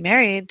got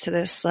remarried to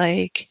this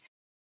like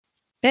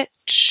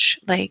bitch,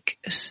 like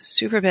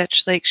super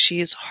bitch. Like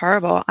she's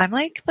horrible. I'm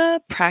like the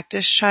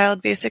practice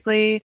child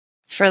basically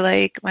for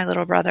like my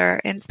little brother,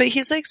 but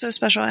he's like so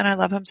special and I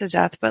love him to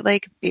death. But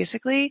like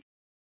basically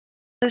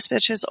this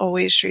bitch has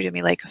always treated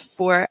me like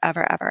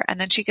forever, ever.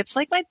 And then she gets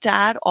like my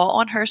dad all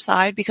on her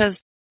side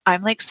because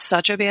I'm like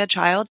such a bad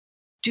child.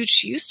 Dude,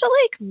 she used to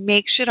like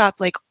make shit up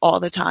like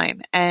all the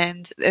time.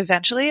 And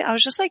eventually I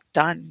was just like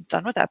done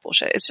with that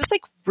bullshit. It's just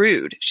like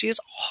rude. She is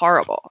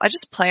horrible. I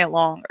just play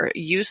along, or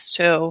used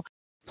to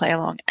play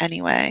along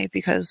anyway,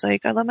 because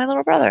like I love my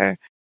little brother.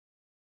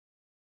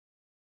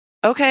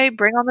 Okay,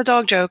 bring on the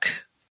dog joke.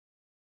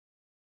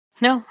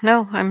 No,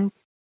 I'm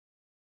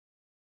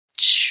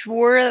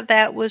sure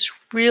that was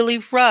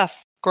really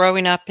rough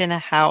growing up in a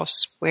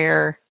house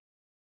where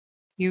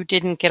you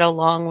didn't get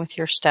along with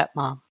your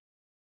stepmom.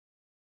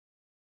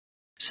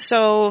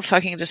 So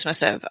fucking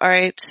dismissive. All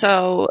right.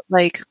 So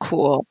like,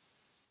 cool.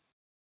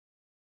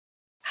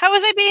 How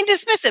was I being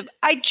dismissive?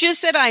 I just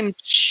said I'm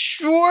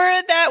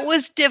sure that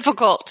was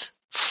difficult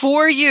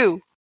for you.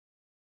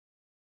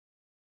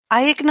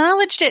 I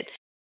acknowledged it.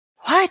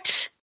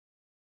 What?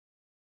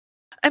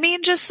 I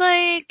mean, just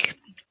like,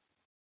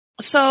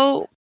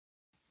 so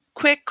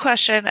quick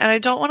question, and I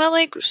don't want to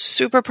like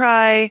super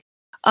pry,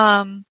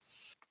 but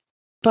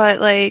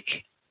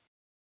like,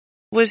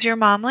 was your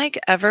mom like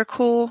ever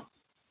cool?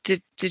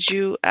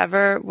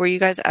 Were you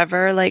guys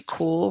ever like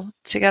cool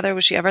together?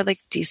 Was she ever like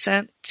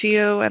decent to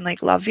you and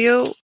like love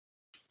you?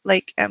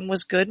 Like, and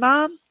was good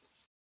mom?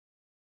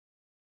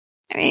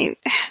 I mean,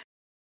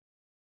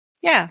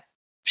 yeah,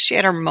 she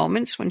had her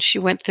moments when she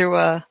went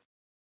through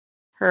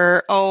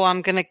her, oh,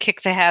 I'm going to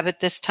kick the habit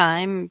this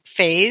time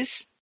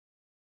phase.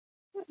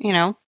 You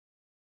know,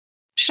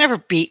 she never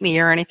beat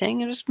me or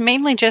anything. It was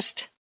mainly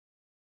just,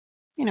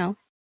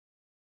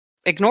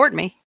 ignored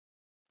me.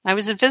 I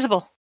was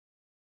invisible.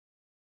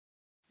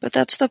 But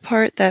that's the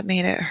part that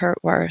made it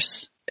hurt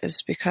worse,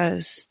 is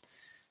because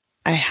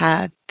I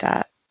had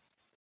that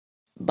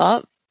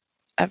love,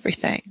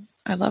 everything.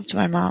 I loved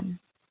my mom.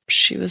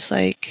 She was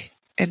like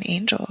an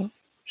angel.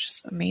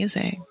 She's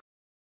amazing.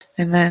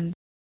 And then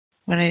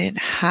when I didn't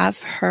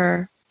have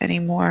her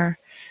anymore,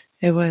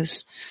 it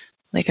was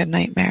like a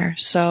nightmare.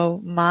 So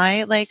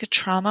my like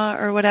trauma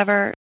or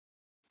whatever,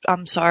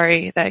 I'm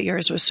sorry that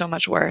yours was so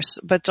much worse,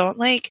 but don't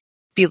like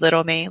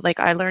belittle me. Like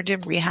I learned in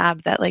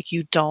rehab that like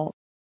you don't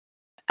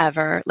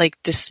ever like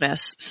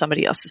dismiss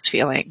somebody else's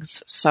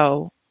feelings.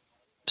 So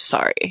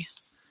sorry.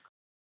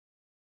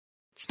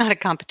 It's not a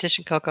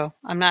competition, Coco.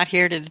 I'm not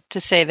here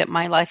to say that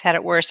my life had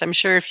it worse. I'm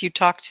sure if you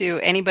talk to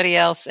anybody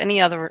else, any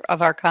other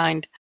of our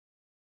kind,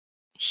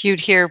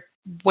 you'd hear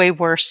way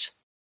worse.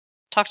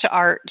 Talk to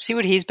Art, see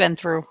what he's been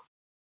through.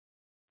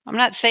 I'm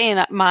not saying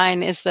that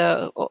mine is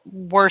the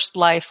worst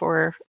life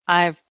or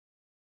I've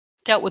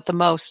dealt with the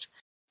most.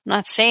 I'm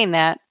not saying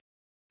that.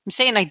 I'm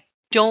saying I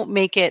don't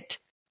make it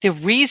the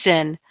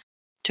reason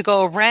to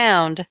go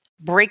around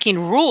breaking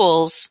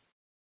rules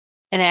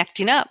and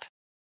acting up.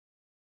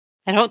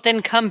 I don't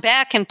then come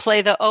back and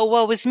play the oh,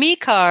 woe is me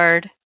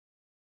card.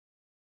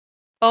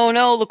 Oh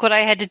no, look what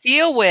I had to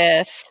deal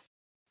with.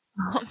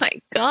 Oh my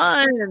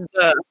God.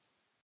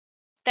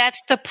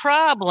 That's the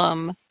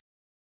problem.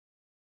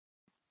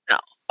 No.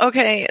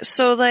 Okay,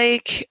 so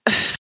like,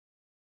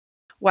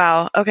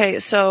 wow. Okay,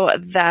 so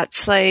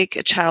that's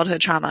like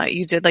childhood trauma.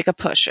 You did like a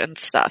push and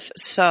stuff.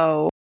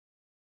 So,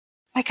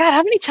 My God,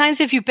 how many times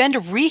have you been to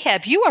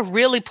rehab? You are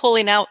really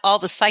pulling out all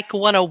the Psycho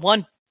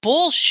 101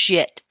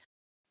 bullshit.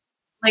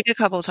 like a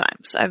couple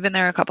times. I've been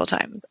there a couple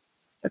times.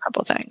 A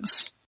couple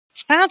things.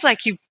 Sounds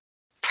like you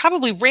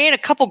probably ran a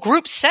couple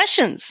group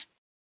sessions.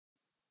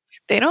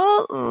 They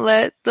don't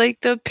let like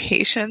the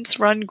patients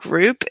run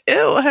group.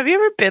 Ew, have you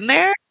ever been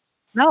there?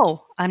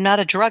 No, I'm not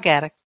a drug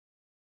addict.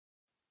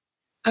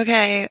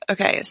 Okay,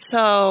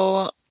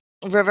 so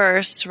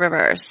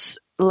reverse.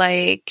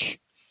 Like,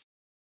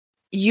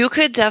 you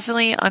could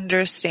definitely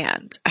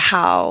understand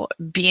how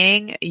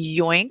being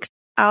yoinked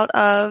out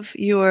of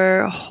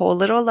your whole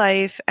little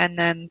life and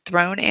then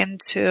thrown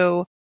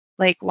into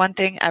like one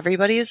thing,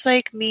 everybody's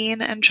like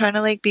mean and trying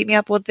to like beat me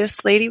up. Well,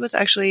 this lady was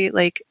actually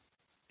like,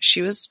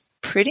 she was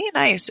pretty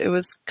nice. It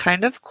was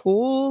kind of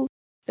cool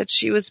that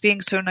she was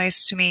being so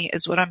nice to me,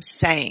 is what I'm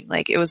saying.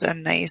 Like, it was a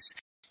nice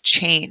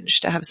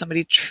change to have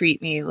somebody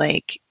treat me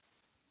like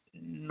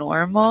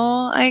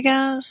normal, I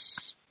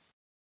guess.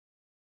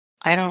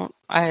 I don't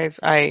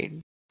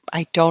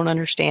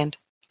understand.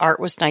 Art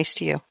was nice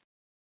to you.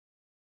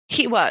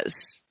 He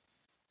was.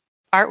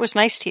 Art was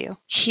nice to you.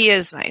 He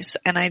is nice,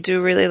 and I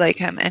do really like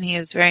him, and he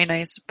is very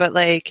nice, but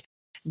like,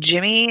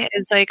 Jimmy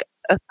is like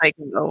a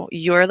psycho.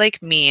 You're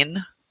like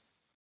mean.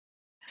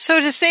 So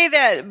to say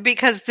that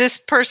because this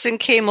person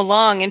came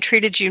along and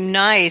treated you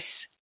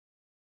nice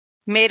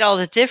made all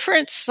the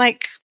difference,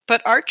 like,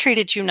 but Art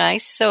treated you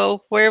nice,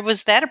 so where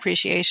was that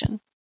appreciation?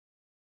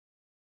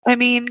 I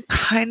mean,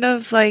 kind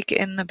of like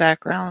in the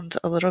background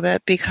a little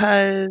bit,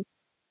 because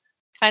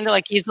Kind of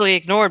like easily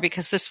ignored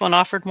because this one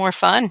offered more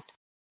fun.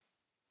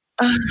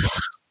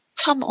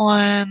 Come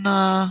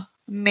on,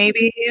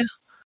 maybe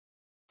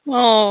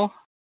Oh.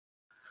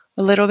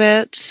 a little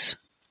bit,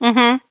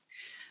 Mm-hmm.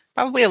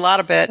 Probably a lot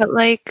of it. but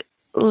like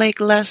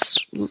less,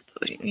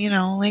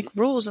 like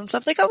rules and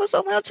stuff. Like I was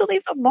allowed to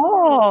leave the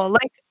mall.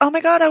 Like, oh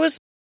my God,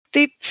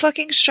 they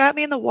fucking strapped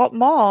me in the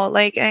mall,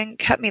 like, and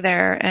kept me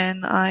there.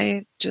 And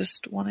I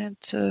just wanted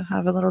to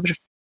have a little bit of.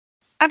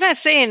 I'm not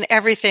saying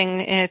everything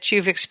that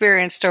you've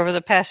experienced over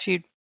the past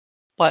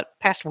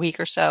past week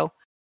or so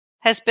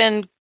has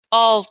been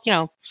all,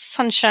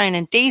 sunshine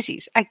and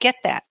daisies. I get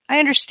that. I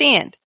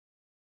understand.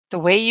 The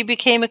way you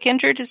became a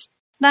kindred is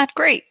not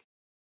great.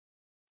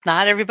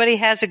 Not everybody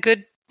has a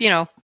good,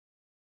 I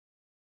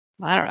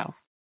don't know,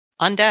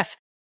 undeath.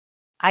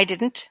 I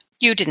didn't.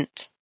 You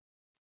didn't.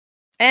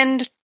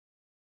 And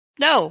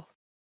no,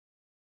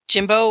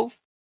 Jimbo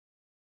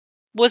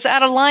was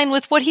out of line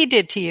with what he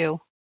did to you.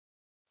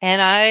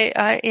 And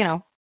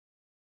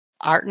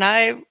Art and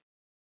I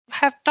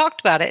have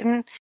talked about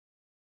it.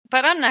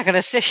 But I'm not going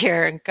to sit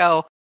here and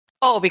go,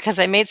 oh, because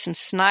I made some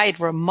snide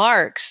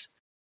remarks.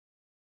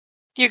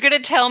 You're going to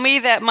tell me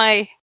that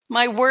my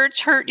words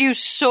hurt you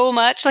so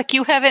much? Like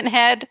you haven't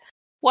had,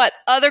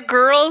 other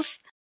girls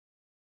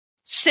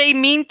say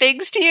mean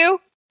things to you?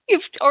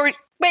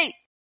 Wait,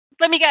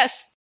 let me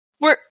guess.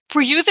 Were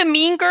you the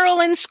mean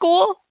girl in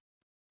school?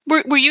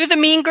 Were you the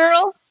mean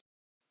girl?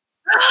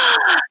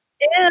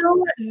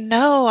 Ew,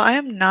 no, I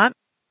am not.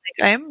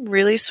 Like, I am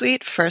really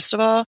sweet, first of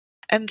all.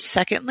 And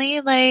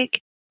secondly,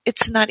 like,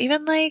 it's not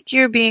even like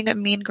you're being a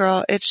mean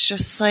girl. It's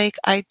just like,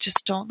 I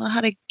just don't know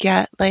how to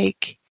get,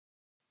 like,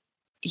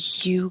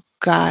 you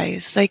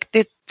guys. Like,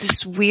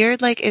 this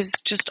weird, like,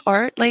 is just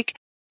Art, like,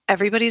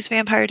 everybody's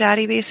vampire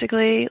daddy,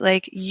 basically.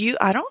 Like,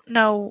 I don't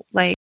know,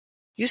 like,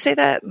 you say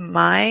that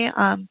my,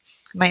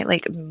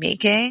 like,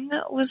 making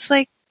was,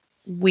 like,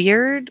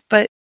 weird,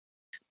 but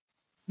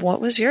what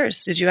was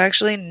yours? Did you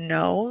actually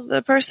know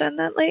the person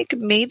that, like,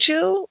 made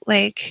you?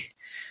 Like,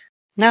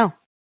 No.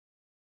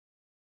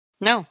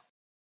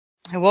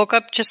 I woke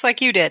up just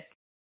like you did.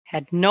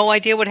 Had no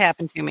idea what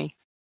happened to me.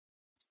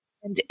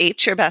 and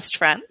ate your best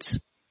friend?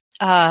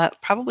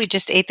 Probably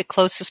just ate the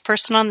closest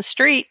person on the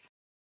street.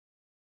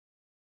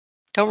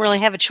 Don't really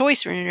have a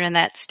choice when you're in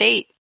that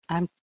state.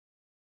 I'm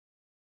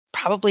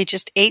probably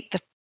just ate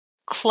the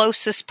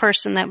closest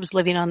person that was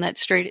living on that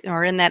street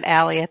or in that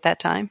alley at that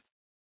time.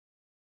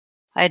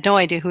 I had no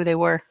idea who they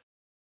were.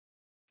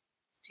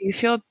 Do you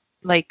feel,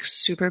 like,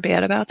 super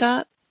bad about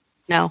that?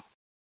 No,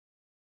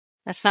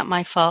 that's not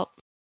my fault.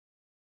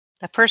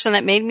 The person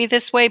that made me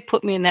this way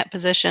put me in that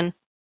position.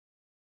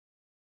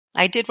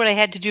 I did what I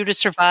had to do to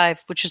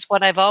survive, which is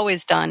what I've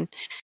always done.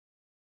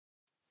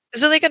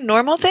 Is it, like, a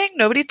normal thing?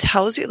 Nobody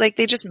tells you? Like,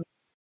 they just.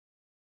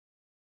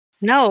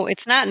 No,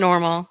 it's not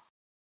normal.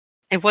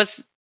 It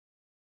wasn't,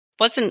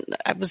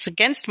 I was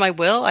against my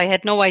will. I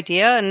had no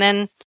idea. And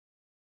then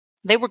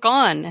they were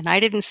gone and I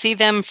didn't see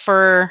them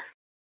for,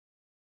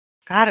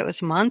 God, it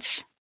was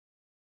months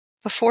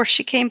before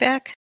she came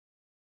back.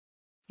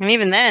 And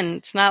even then,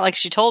 it's not like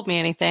she told me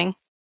anything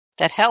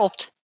that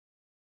helped.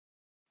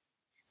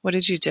 What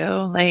did you do?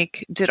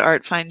 Like, did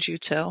Art find you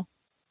too?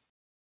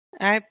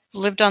 I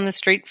lived on the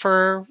street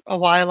for a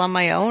while on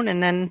my own,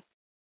 and then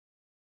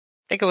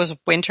I think it was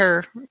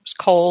winter. It was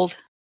cold.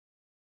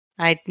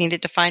 I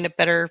needed to find a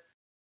better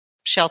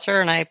shelter,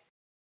 and I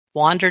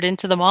wandered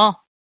into the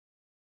mall.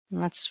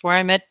 And that's where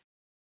I met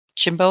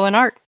Jimbo and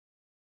Art.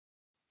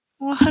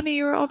 Well, honey,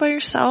 you were all by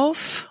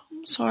yourself.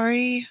 I'm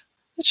sorry.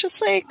 It's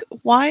just like,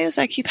 why does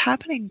that keep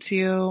happening to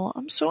you?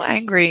 I'm so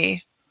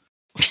angry.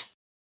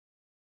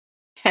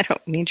 I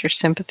don't need your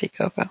sympathy,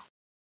 Coco.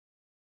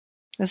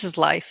 This is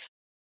life.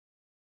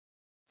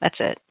 That's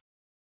it.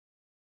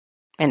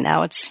 And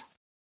now it's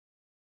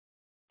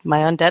my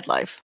undead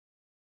life.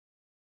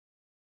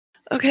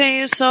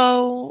 Okay,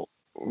 so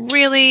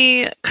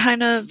really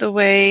kind of the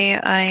way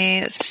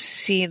I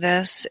see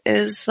this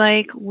is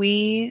like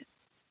we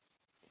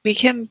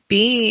can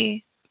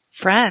be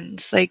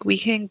friends. Like we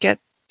can get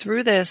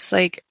through this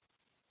like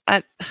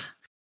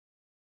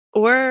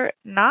or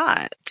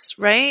not,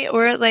 right?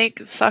 Or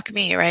like fuck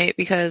me, right?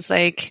 Because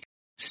like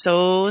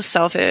so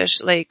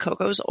selfish, like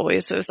Coco's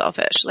always so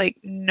selfish. Like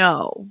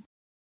no.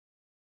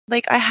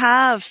 Like I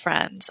have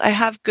friends. I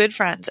have good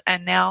friends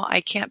and now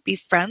I can't be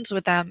friends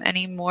with them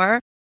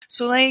anymore.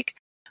 So like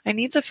I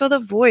need to fill the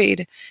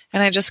void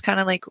and I just kind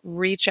of like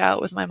reach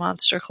out with my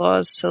monster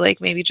claws to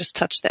like maybe just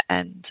touch the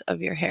end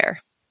of your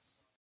hair.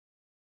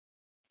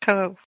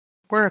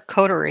 We're a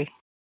coterie.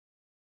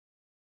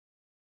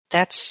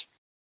 That's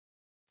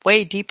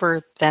way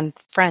deeper than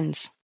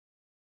friends.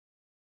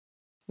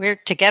 We're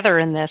together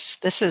in this.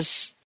 This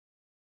is.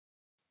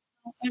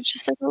 It's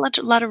just like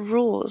a lot of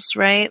rules,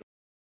 right?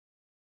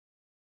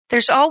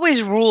 There's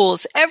always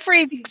rules.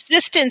 Every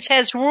existence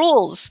has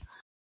rules.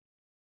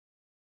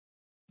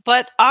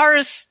 But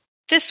ours,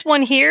 this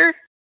one here,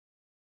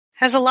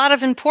 has a lot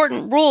of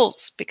important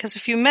rules because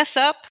if you mess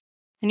up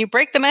and you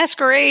break the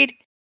masquerade,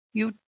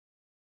 you're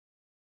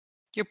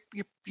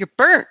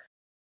burnt.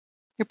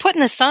 You're put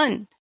in the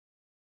sun.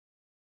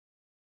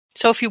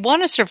 So if you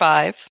want to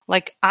survive,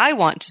 like I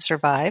want to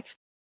survive,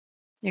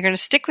 you're going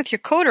to stick with your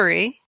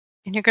coterie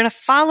and you're going to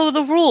follow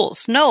the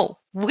rules. No,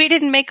 we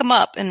didn't make them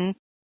up. And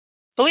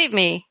believe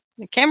me,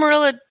 the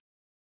Camarilla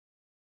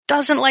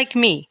doesn't like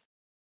me.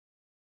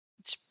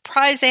 It's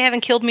surprised they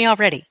haven't killed me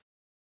already.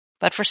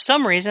 But for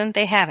some reason,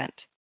 they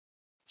haven't.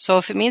 So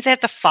if it means I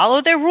have to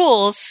follow their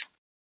rules,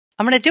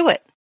 I'm going to do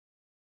it.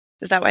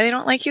 Is that why they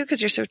don't like you?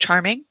 Because you're so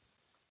charming?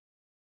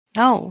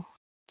 No,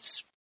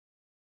 it's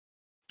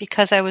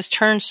because I was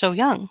turned so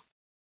young.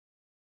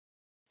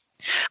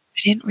 I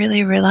didn't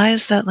really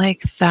realize that,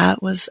 like, that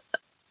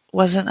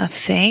wasn't a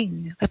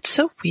thing. That's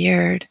so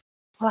weird.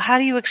 Well, how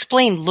do you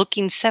explain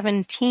looking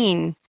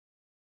 17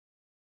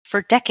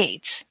 for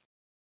decades?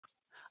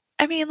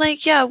 I mean,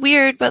 like, yeah,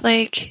 weird, but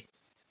like,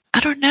 I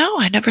don't know.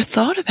 I never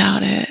thought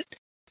about it.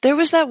 There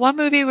was that one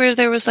movie where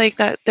there was like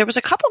that. There was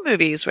a couple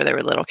movies where there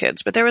were little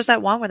kids, but there was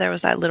that one where there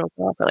was that little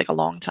girl for like a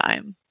long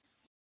time.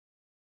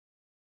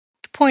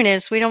 The point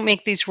is, we don't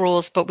make these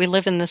rules, but we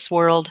live in this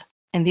world,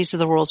 and these are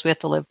the rules we have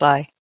to live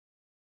by.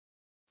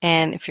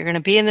 And if you're going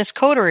to be in this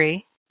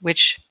coterie,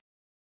 which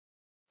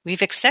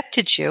we've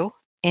accepted you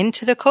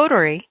into the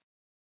coterie,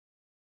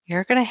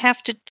 you're going to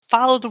have to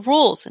follow the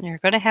rules, and you're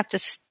going to have to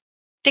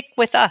stick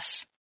with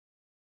us.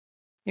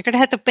 You're going to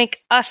have to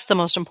make us the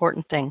most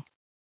important thing.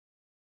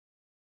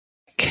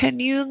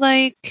 Can you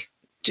like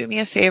do me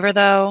a favor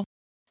though?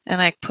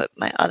 And I put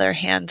my other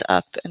hand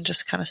up and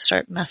just kind of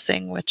start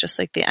messing with just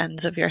like the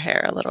ends of your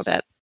hair a little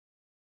bit.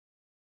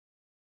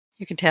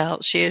 You can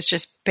tell she is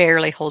just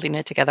barely holding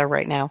it together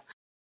right now.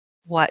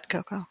 What,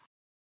 Coco?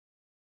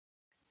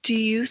 Do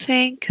you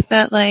think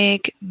that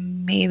like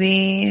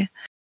maybe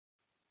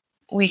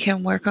we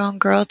can work on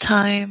girl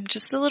time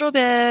just a little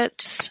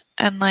bit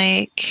and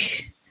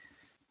like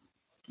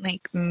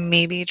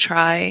maybe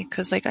try,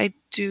 because like I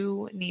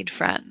do need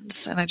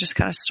friends, and I just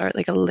kind of start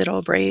like a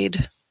little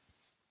braid.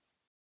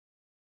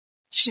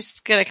 She's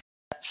going to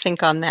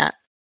think on that.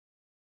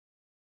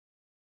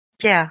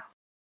 Yeah.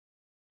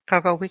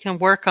 Coco, we can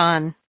work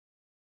on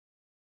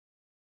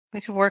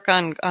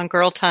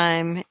girl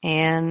time,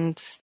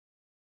 and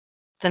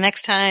the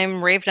next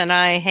time Raven and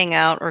I hang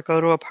out or go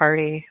to a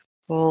party,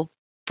 we'll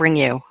bring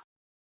you.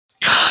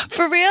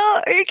 For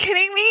real? Are you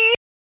kidding me?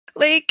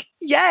 Like,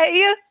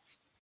 yay!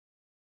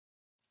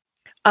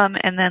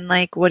 And then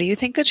like, what do you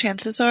think the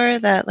chances are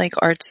that like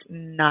Art's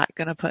not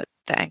gonna put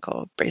the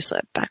ankle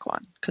bracelet back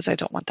on? Because I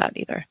don't want that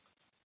either.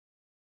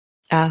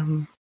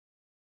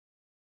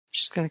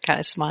 She's going to kind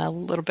of smile a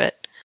little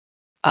bit.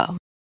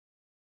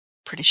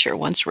 Pretty sure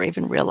once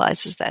Raven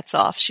realizes that's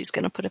off, she's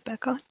going to put it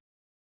back on.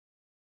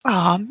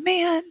 Oh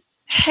man.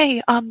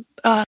 Hey,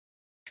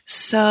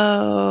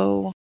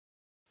 so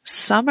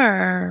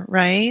summer,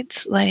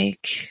 right?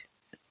 Like,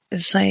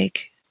 it's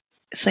like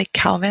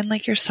Calvin,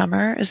 like your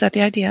summer. Is that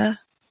the idea?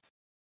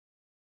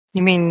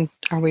 You mean,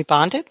 are we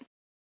bonded?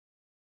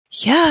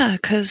 Yeah,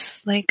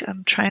 because like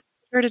I'm trying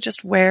to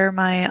just wear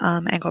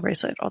my ankle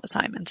bracelet all the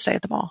time and stay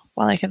at the mall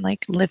while I can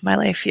like live my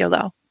life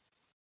YOLO.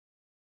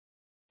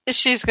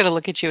 She's going to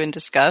look at you in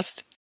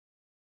disgust.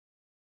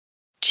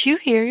 Do you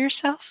hear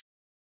yourself?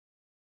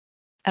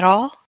 At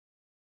all?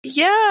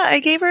 Yeah,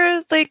 I gave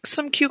her like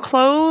some cute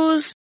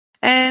clothes,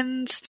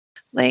 and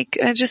like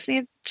I just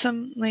need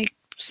some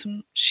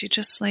she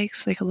just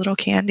likes like a little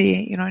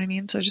candy, you know what I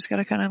mean? So I just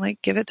gotta kind of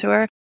like give it to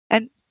her.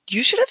 And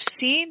you should have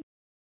seen,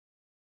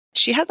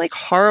 she had like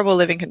horrible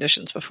living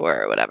conditions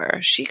before or whatever.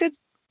 She could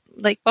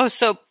like, Oh,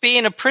 so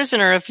being a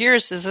prisoner of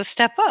yours is a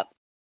step up.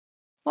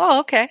 Oh,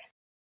 okay.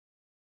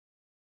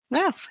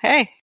 No,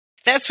 hey,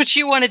 if that's what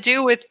you want to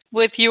do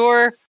with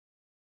your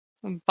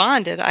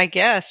bonded, I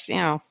guess, you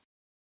know.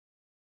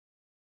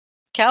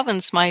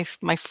 Calvin's my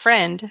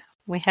friend.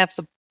 We have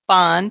the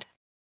bond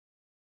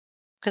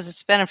because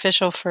it's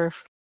beneficial for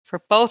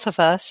both of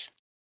us.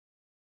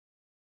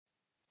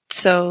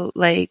 so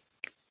like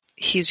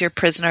he's your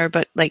prisoner,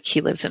 but like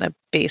he lives in a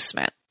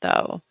basement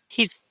though.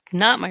 He's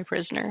not my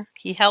prisoner.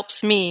 He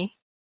helps me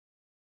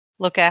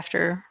look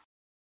after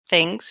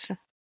things,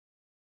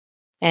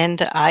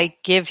 and I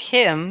give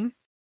him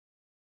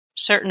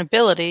certain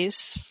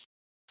abilities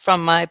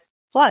from my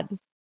blood.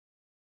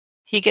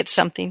 He gets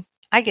something.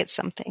 I get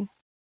something.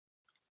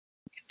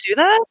 Do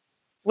that?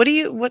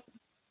 What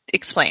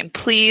explain,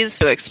 please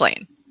do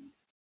explain.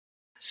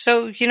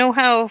 So you know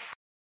how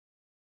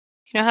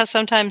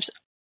sometimes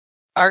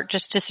art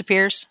just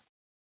disappears?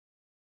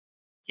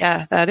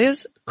 Yeah, that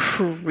is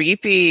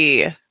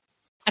creepy.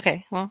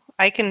 Okay, well,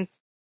 I can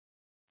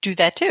do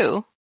that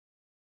too.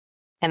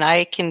 And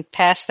I can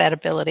pass that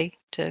ability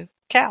to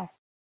Cal.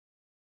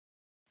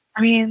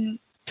 I mean,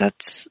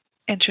 that's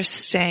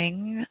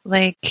interesting.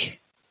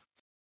 Like,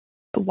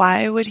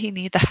 why would he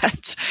need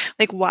that?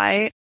 Like,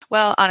 why?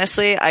 Well,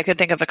 honestly, I could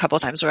think of a couple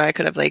times where I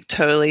could have like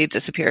totally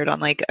disappeared on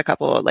like a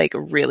couple of like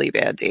really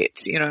bad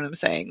dates. You know what I'm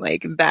saying?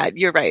 Like that,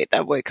 you're right.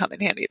 That would come in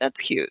handy.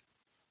 That's cute.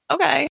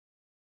 Okay.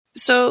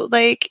 So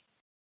like,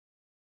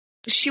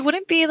 she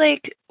wouldn't be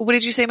like, what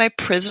did you say, my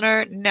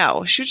prisoner?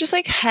 No, she would just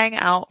like hang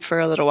out for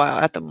a little while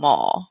at the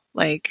mall.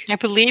 Like, I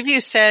believe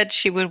you said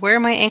she would wear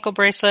my ankle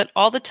bracelet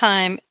all the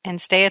time and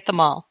stay at the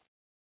mall.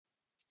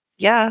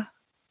 yeah,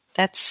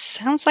 That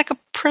sounds like a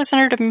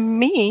prisoner to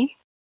me.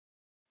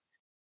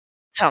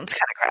 sounds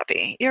kind of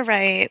crappy. You're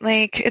right.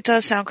 Like, it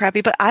does sound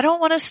crappy, but I don't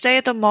want to stay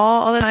at the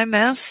mall all the time,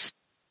 miss.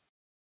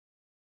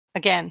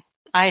 Again,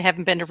 I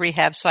haven't been to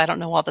rehab, so I don't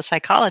know all the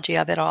psychology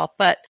of it all.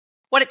 But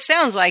what it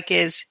sounds like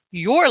is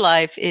your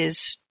life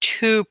is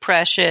too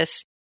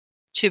precious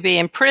to be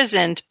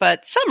imprisoned,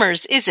 but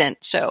Summers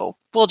isn't. So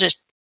we'll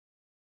just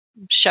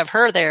shove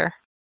her there,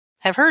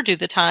 have her do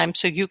the time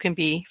so you can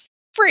be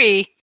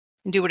free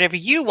and do whatever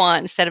you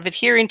want instead of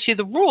adhering to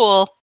the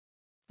rule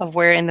of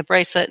wearing the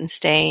bracelet and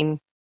staying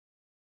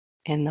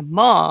in the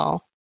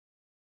mall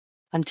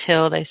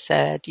until they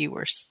said you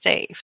were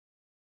safe.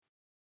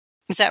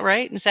 Is that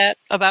right? Is that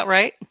about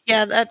right?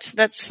 Yeah,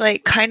 that's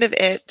like kind of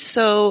it.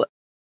 So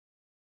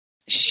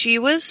she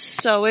was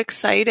so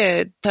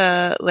excited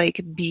to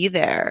like be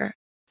there.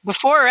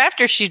 Before or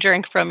after she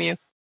drank from you?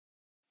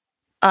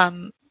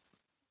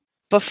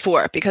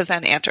 Before, because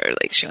then after,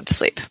 like, she went to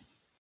sleep.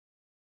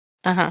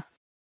 Uh-huh.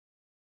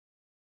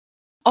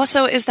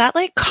 Also, is that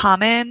like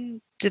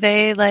common? Do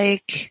they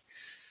like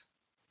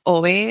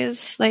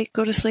always like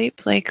go to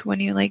sleep like when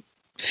you like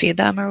feed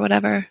them or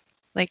whatever?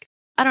 Like,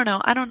 I don't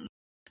know.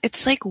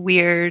 It's like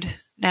weird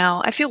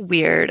now. I feel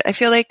weird. I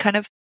feel like kind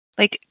of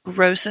like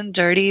gross and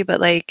dirty, but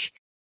like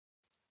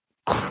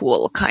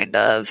cool kind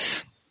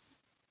of.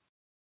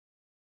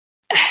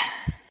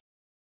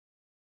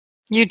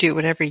 You do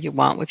whatever you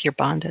want with your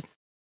bonded.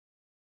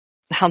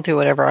 I'll do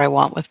whatever I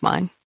want with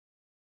mine.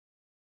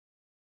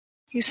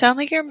 You sound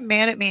like you're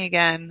mad at me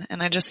again,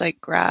 and I just like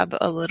grab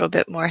a little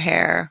bit more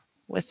hair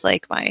with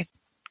like my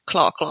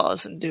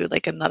claws and do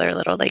like another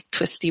little like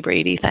twisty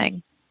braidy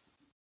thing.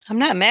 I'm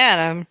not mad.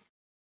 I'm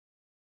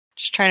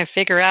just trying to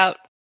figure out,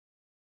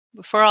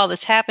 before all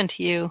this happened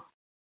to you,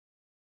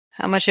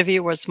 how much of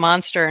you was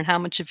monster and how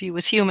much of you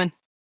was human.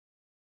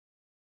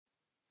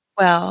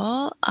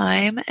 Well,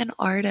 I'm an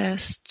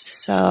artist,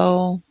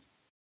 so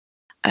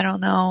I don't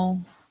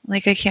know.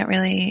 Like, I can't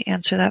really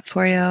answer that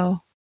for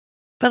you.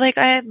 But like,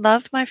 I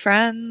love my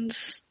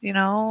friends, you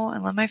know, I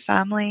love my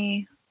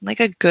family. I'm like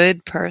a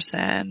good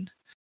person,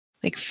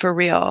 like for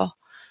real.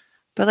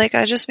 But like,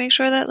 I just make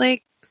sure that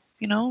like,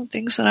 you know,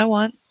 things that I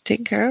want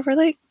taken care of are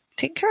like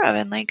taken care of,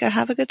 and like I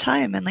have a good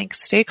time and like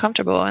stay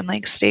comfortable and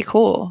like stay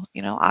cool,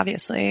 you know,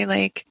 obviously.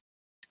 Like,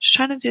 just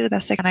trying to do the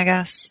best I can, I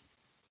guess.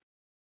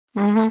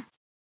 Mm-hmm.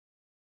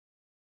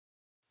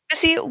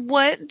 Missy,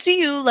 what do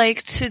you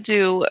like to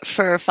do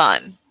for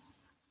fun?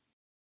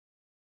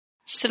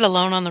 Sit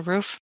alone on the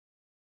roof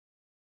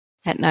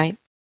at night.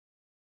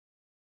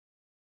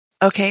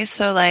 Okay,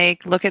 so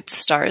like look at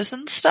stars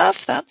and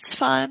stuff. That's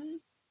fun.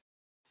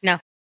 No,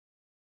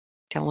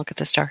 don't look at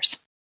the stars.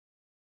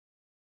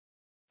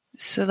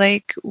 So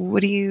like,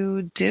 what do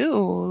you do?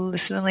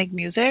 Listen to like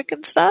music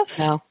and stuff?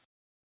 No,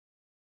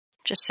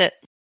 just sit.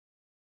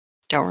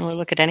 Don't really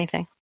look at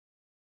anything.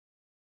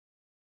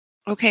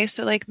 Okay,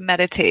 so like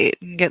meditate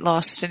and get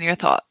lost in your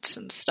thoughts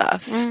and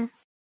stuff.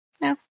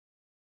 No,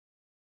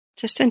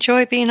 just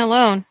enjoy being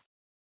alone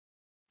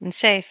and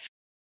safe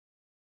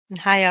and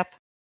high up.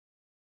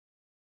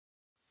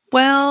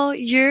 Well,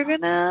 you're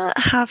gonna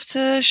have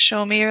to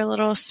show me your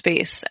little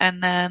space,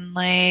 and then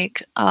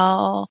like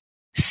I'll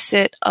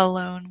sit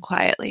alone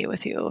quietly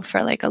with you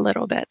for like a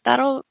little bit.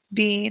 That'll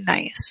be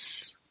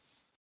nice.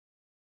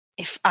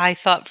 If I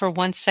thought for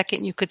 1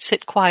 second you could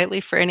sit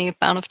quietly for any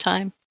amount of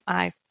time,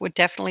 I would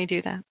definitely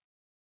do that.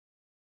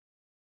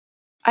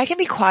 I can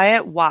be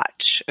quiet,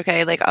 watch,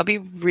 okay? Like I'll be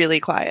really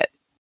quiet.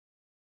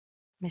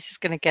 Miss is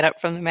going to get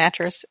up from the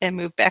mattress and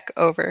move back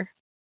over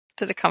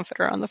to the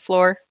comforter on the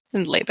floor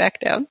and lay back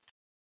down.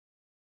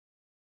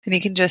 And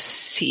you can just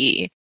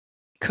see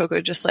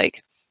Coco just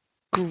like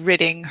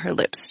gritting her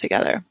lips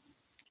together.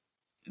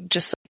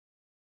 Just like,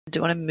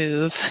 don't want to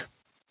move.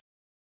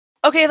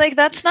 Okay, like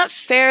that's not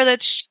fair.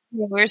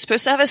 We're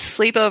supposed to have a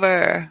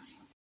sleepover.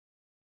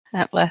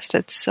 That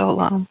lasted so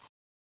long.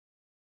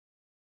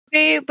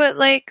 Okay, but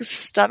like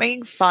stop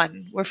making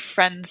fun. We're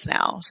friends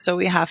now, so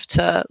we have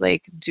to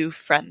like do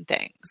friend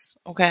things.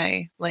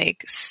 Okay,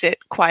 like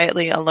sit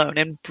quietly alone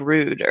and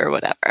brood or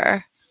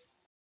whatever.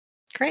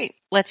 Great.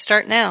 Let's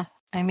start now.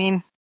 I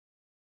mean,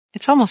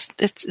 it's almost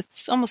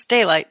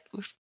daylight.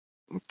 We've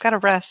got to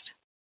rest.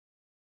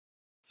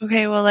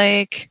 Okay, well,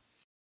 like,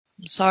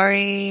 I'm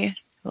sorry.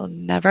 It'll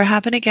never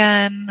happen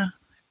again.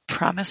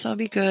 Promise I'll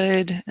be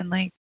good and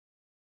like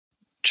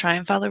try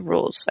and follow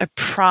rules. I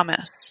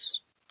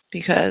promise.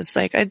 Because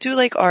like I do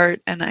like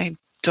art and I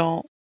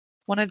don't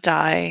want to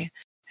die.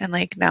 And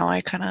like now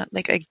I kind of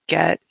like I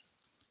get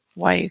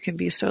why you can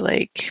be so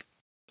like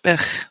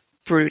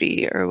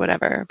broody or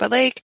whatever. But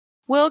like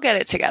we'll get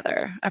it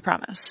together. I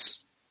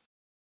promise.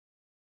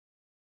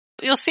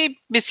 You'll see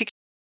Missy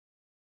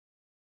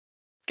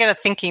get a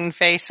thinking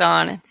face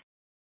on it.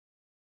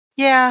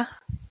 Yeah,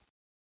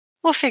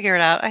 we'll figure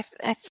it out. I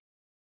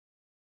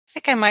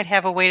think I might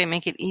have a way to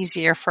make it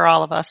easier for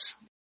all of us.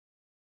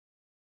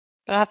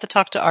 But I'll have to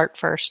talk to Art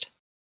first.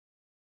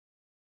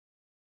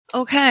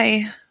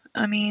 Okay.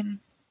 I mean,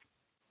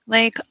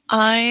 like,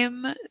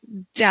 I'm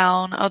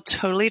down. I'll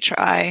totally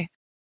try.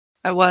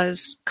 I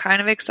was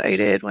kind of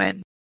excited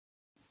when,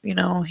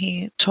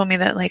 he told me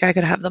that, like, I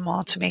could have them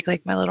all to make,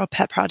 like, my little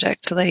pet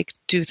project to, like,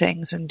 do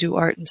things and do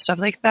art and stuff.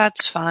 Like,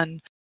 that's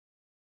fun.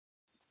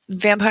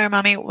 Vampire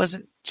Mommy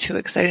wasn't too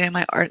excited in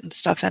my art and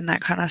stuff, and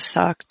that kind of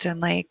sucked. And,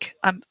 like,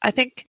 I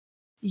think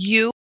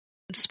you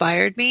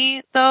inspired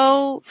me,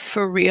 though,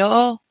 for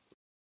real.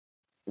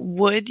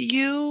 Would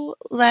you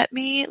let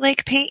me,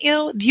 like, paint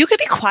you? You could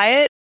be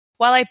quiet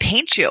while I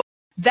paint you.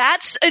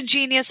 That's a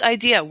genius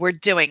idea. We're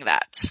doing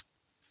that.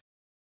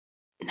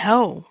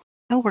 No,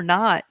 we're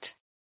not.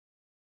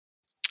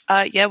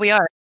 Yeah, we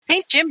are.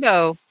 Paint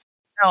Jimbo.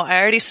 No, I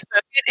already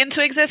spoke it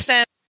into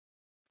existence.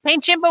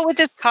 Paint Jimbo with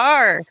his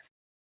car.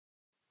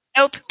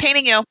 Nope,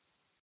 painting you.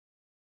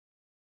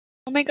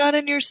 Oh my god,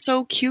 and you're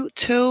so cute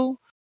too.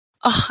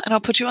 Oh, and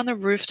I'll put you on the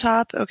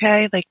rooftop,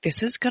 okay? Like,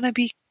 this is gonna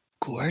be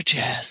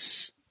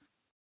gorgeous.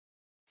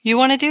 You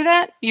want to do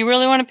that? You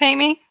really want to paint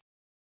me?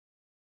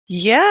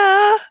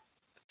 Yeah.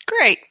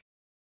 Great.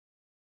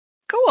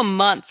 Go a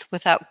month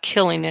without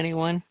killing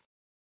anyone,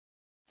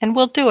 and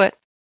we'll do it.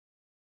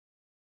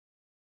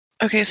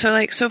 Okay, so,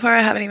 like, so far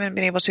I haven't even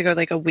been able to go,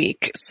 like, a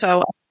week.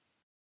 So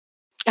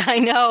I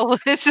know.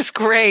 This is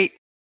great.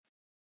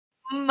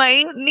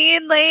 might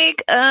need,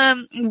 like,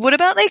 what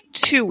about, like,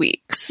 2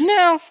 weeks?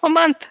 No, a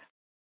month.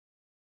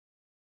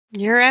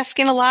 You're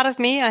asking a lot of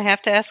me. I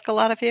have to ask a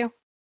lot of you.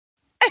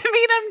 I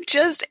mean, I'm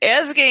just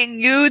asking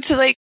you to,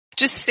 like,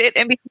 just sit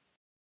and be.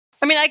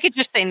 I mean, I could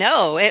just say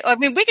no.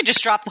 We could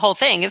just drop the whole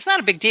thing. It's not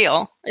a big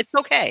deal. It's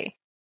okay.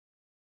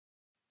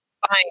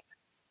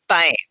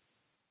 Fine.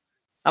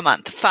 A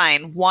month.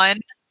 Fine. 1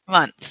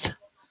 month.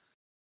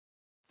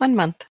 1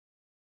 month.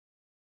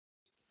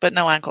 But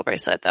no ankle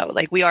bracelet, though.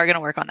 Like, we are going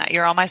to work on that.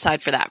 You're on my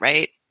side for that,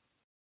 right?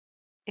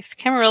 If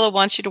Camarilla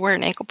wants you to wear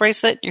an ankle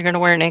bracelet, you're going to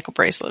wear an ankle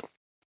bracelet.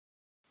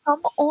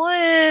 Come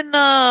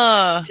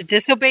on. To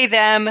disobey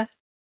them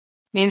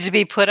means to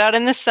be put out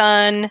in the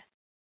sun and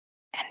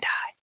die.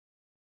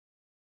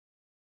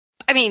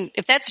 I mean,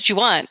 if that's what you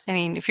want. I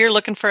mean, if you're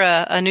looking for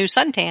a new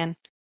suntan,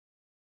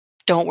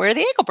 don't wear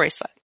the ankle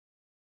bracelet.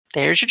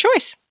 There's your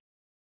choice.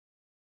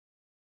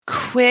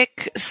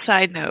 Quick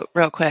side note,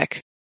 real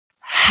quick.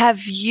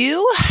 Have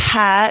you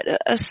had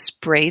a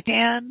spray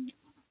tan,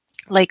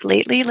 like,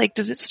 lately? Like,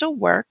 does it still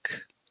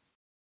work?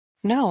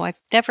 No, I've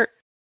never.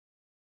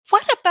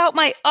 What about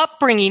my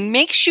upbringing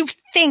makes you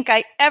think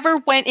I ever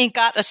went and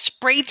got a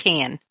spray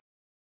tan?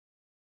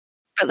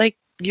 But, like,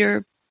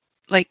 you're,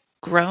 like,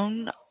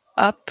 grown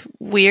up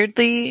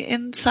weirdly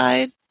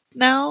inside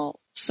now,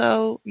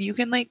 so you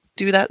can, like,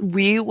 do that.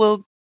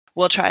 We'll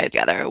try it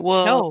together.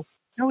 No,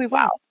 we won't.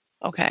 Wow.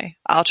 Okay,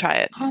 I'll try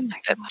it. Oh my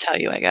I'll God. tell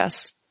you, I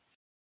guess.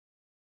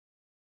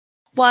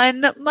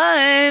 1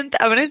 month.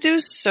 I'm gonna do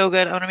so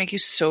good. I want to make you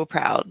so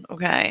proud.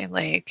 Okay,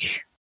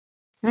 like,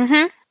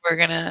 Mm-hmm. we're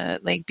gonna,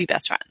 like, be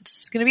best friends.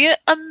 It's gonna be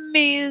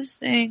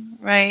amazing,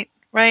 right?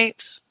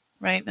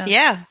 Now.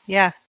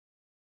 Yeah.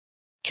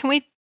 Can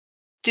we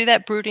do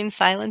that brooding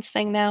silence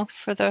thing now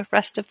for the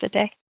rest of the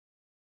day?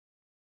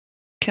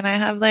 Can I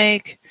have,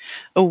 like,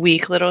 a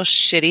weak little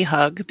shitty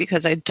hug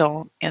because I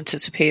don't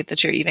anticipate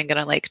that you're even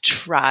gonna, like,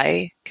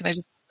 try? Can I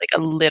just, like,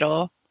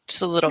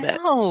 just a little bit,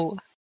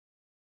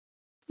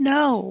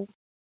 No.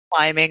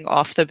 climbing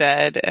off the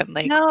bed and,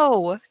 like,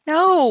 No.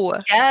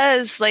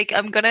 yes, like,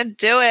 I'm gonna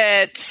do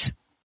it.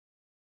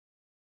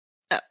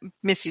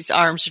 Missy's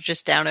arms are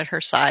just down at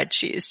her side.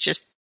 She is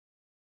just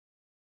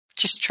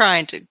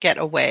trying to get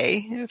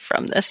away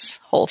from this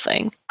whole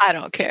thing. I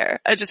don't care.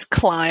 I just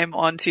climb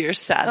onto your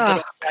sad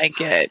little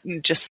blanket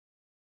and just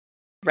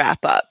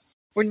wrap up.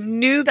 We're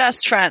new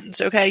best friends,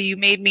 okay? You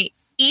made me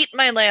eat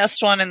my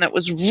last one and that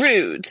was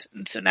rude.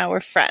 And so now we're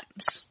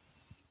friends.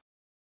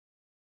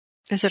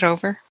 Is it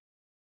over?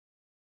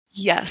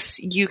 Yes,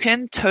 you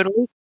can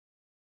totally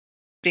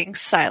being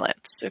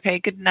silenced. Okay,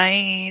 good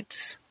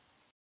night.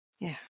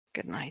 Yeah,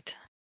 good night.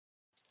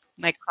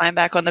 And I climb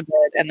back on the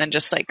bed and then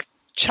just, like,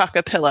 chuck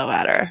a pillow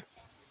at her.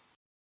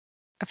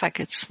 If I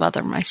could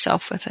smother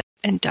myself with it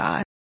and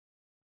die.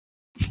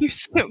 You're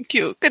so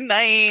cute. Good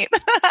night.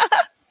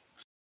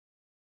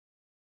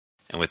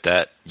 And with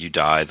that, you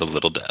die the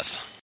little death.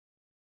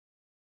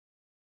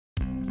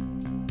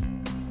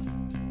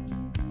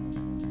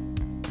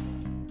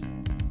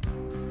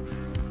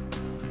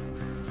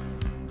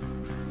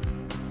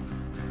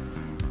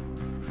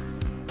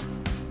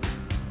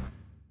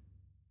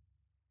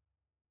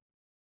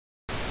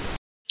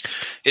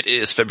 It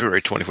is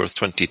February 24th,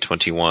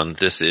 2021.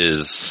 This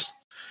is,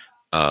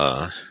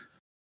 I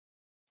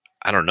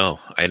don't know.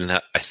 I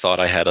thought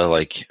I had a,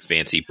 like,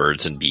 fancy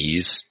birds and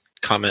bees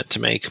comment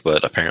to make,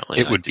 but apparently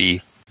It would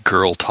be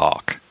girl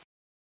talk.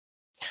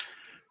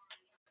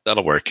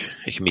 that'll work.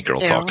 It can be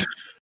girl Ew. talk. I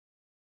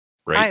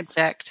Right?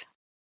 object.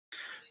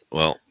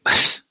 Well,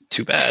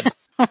 too bad.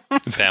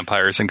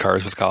 Vampires in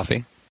cars with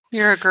coffee.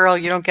 You're a girl.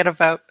 You don't get a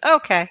vote.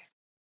 Okay.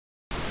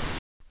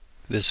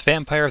 This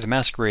Vampire the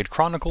Masquerade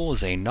Chronicle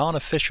is a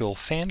non-official,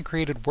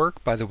 fan-created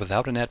work by the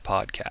Without a Net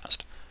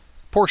podcast.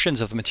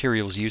 Portions of the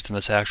materials used in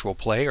this actual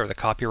play are the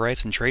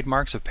copyrights and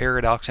trademarks of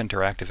Paradox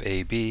Interactive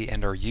AB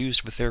and are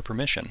used with their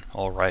permission.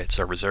 All rights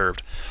are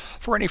reserved.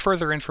 For any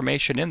further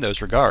information in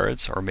those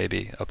regards, or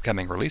maybe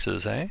upcoming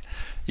releases,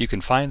 you can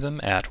find them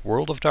at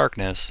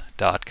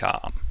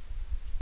worldofdarkness.com.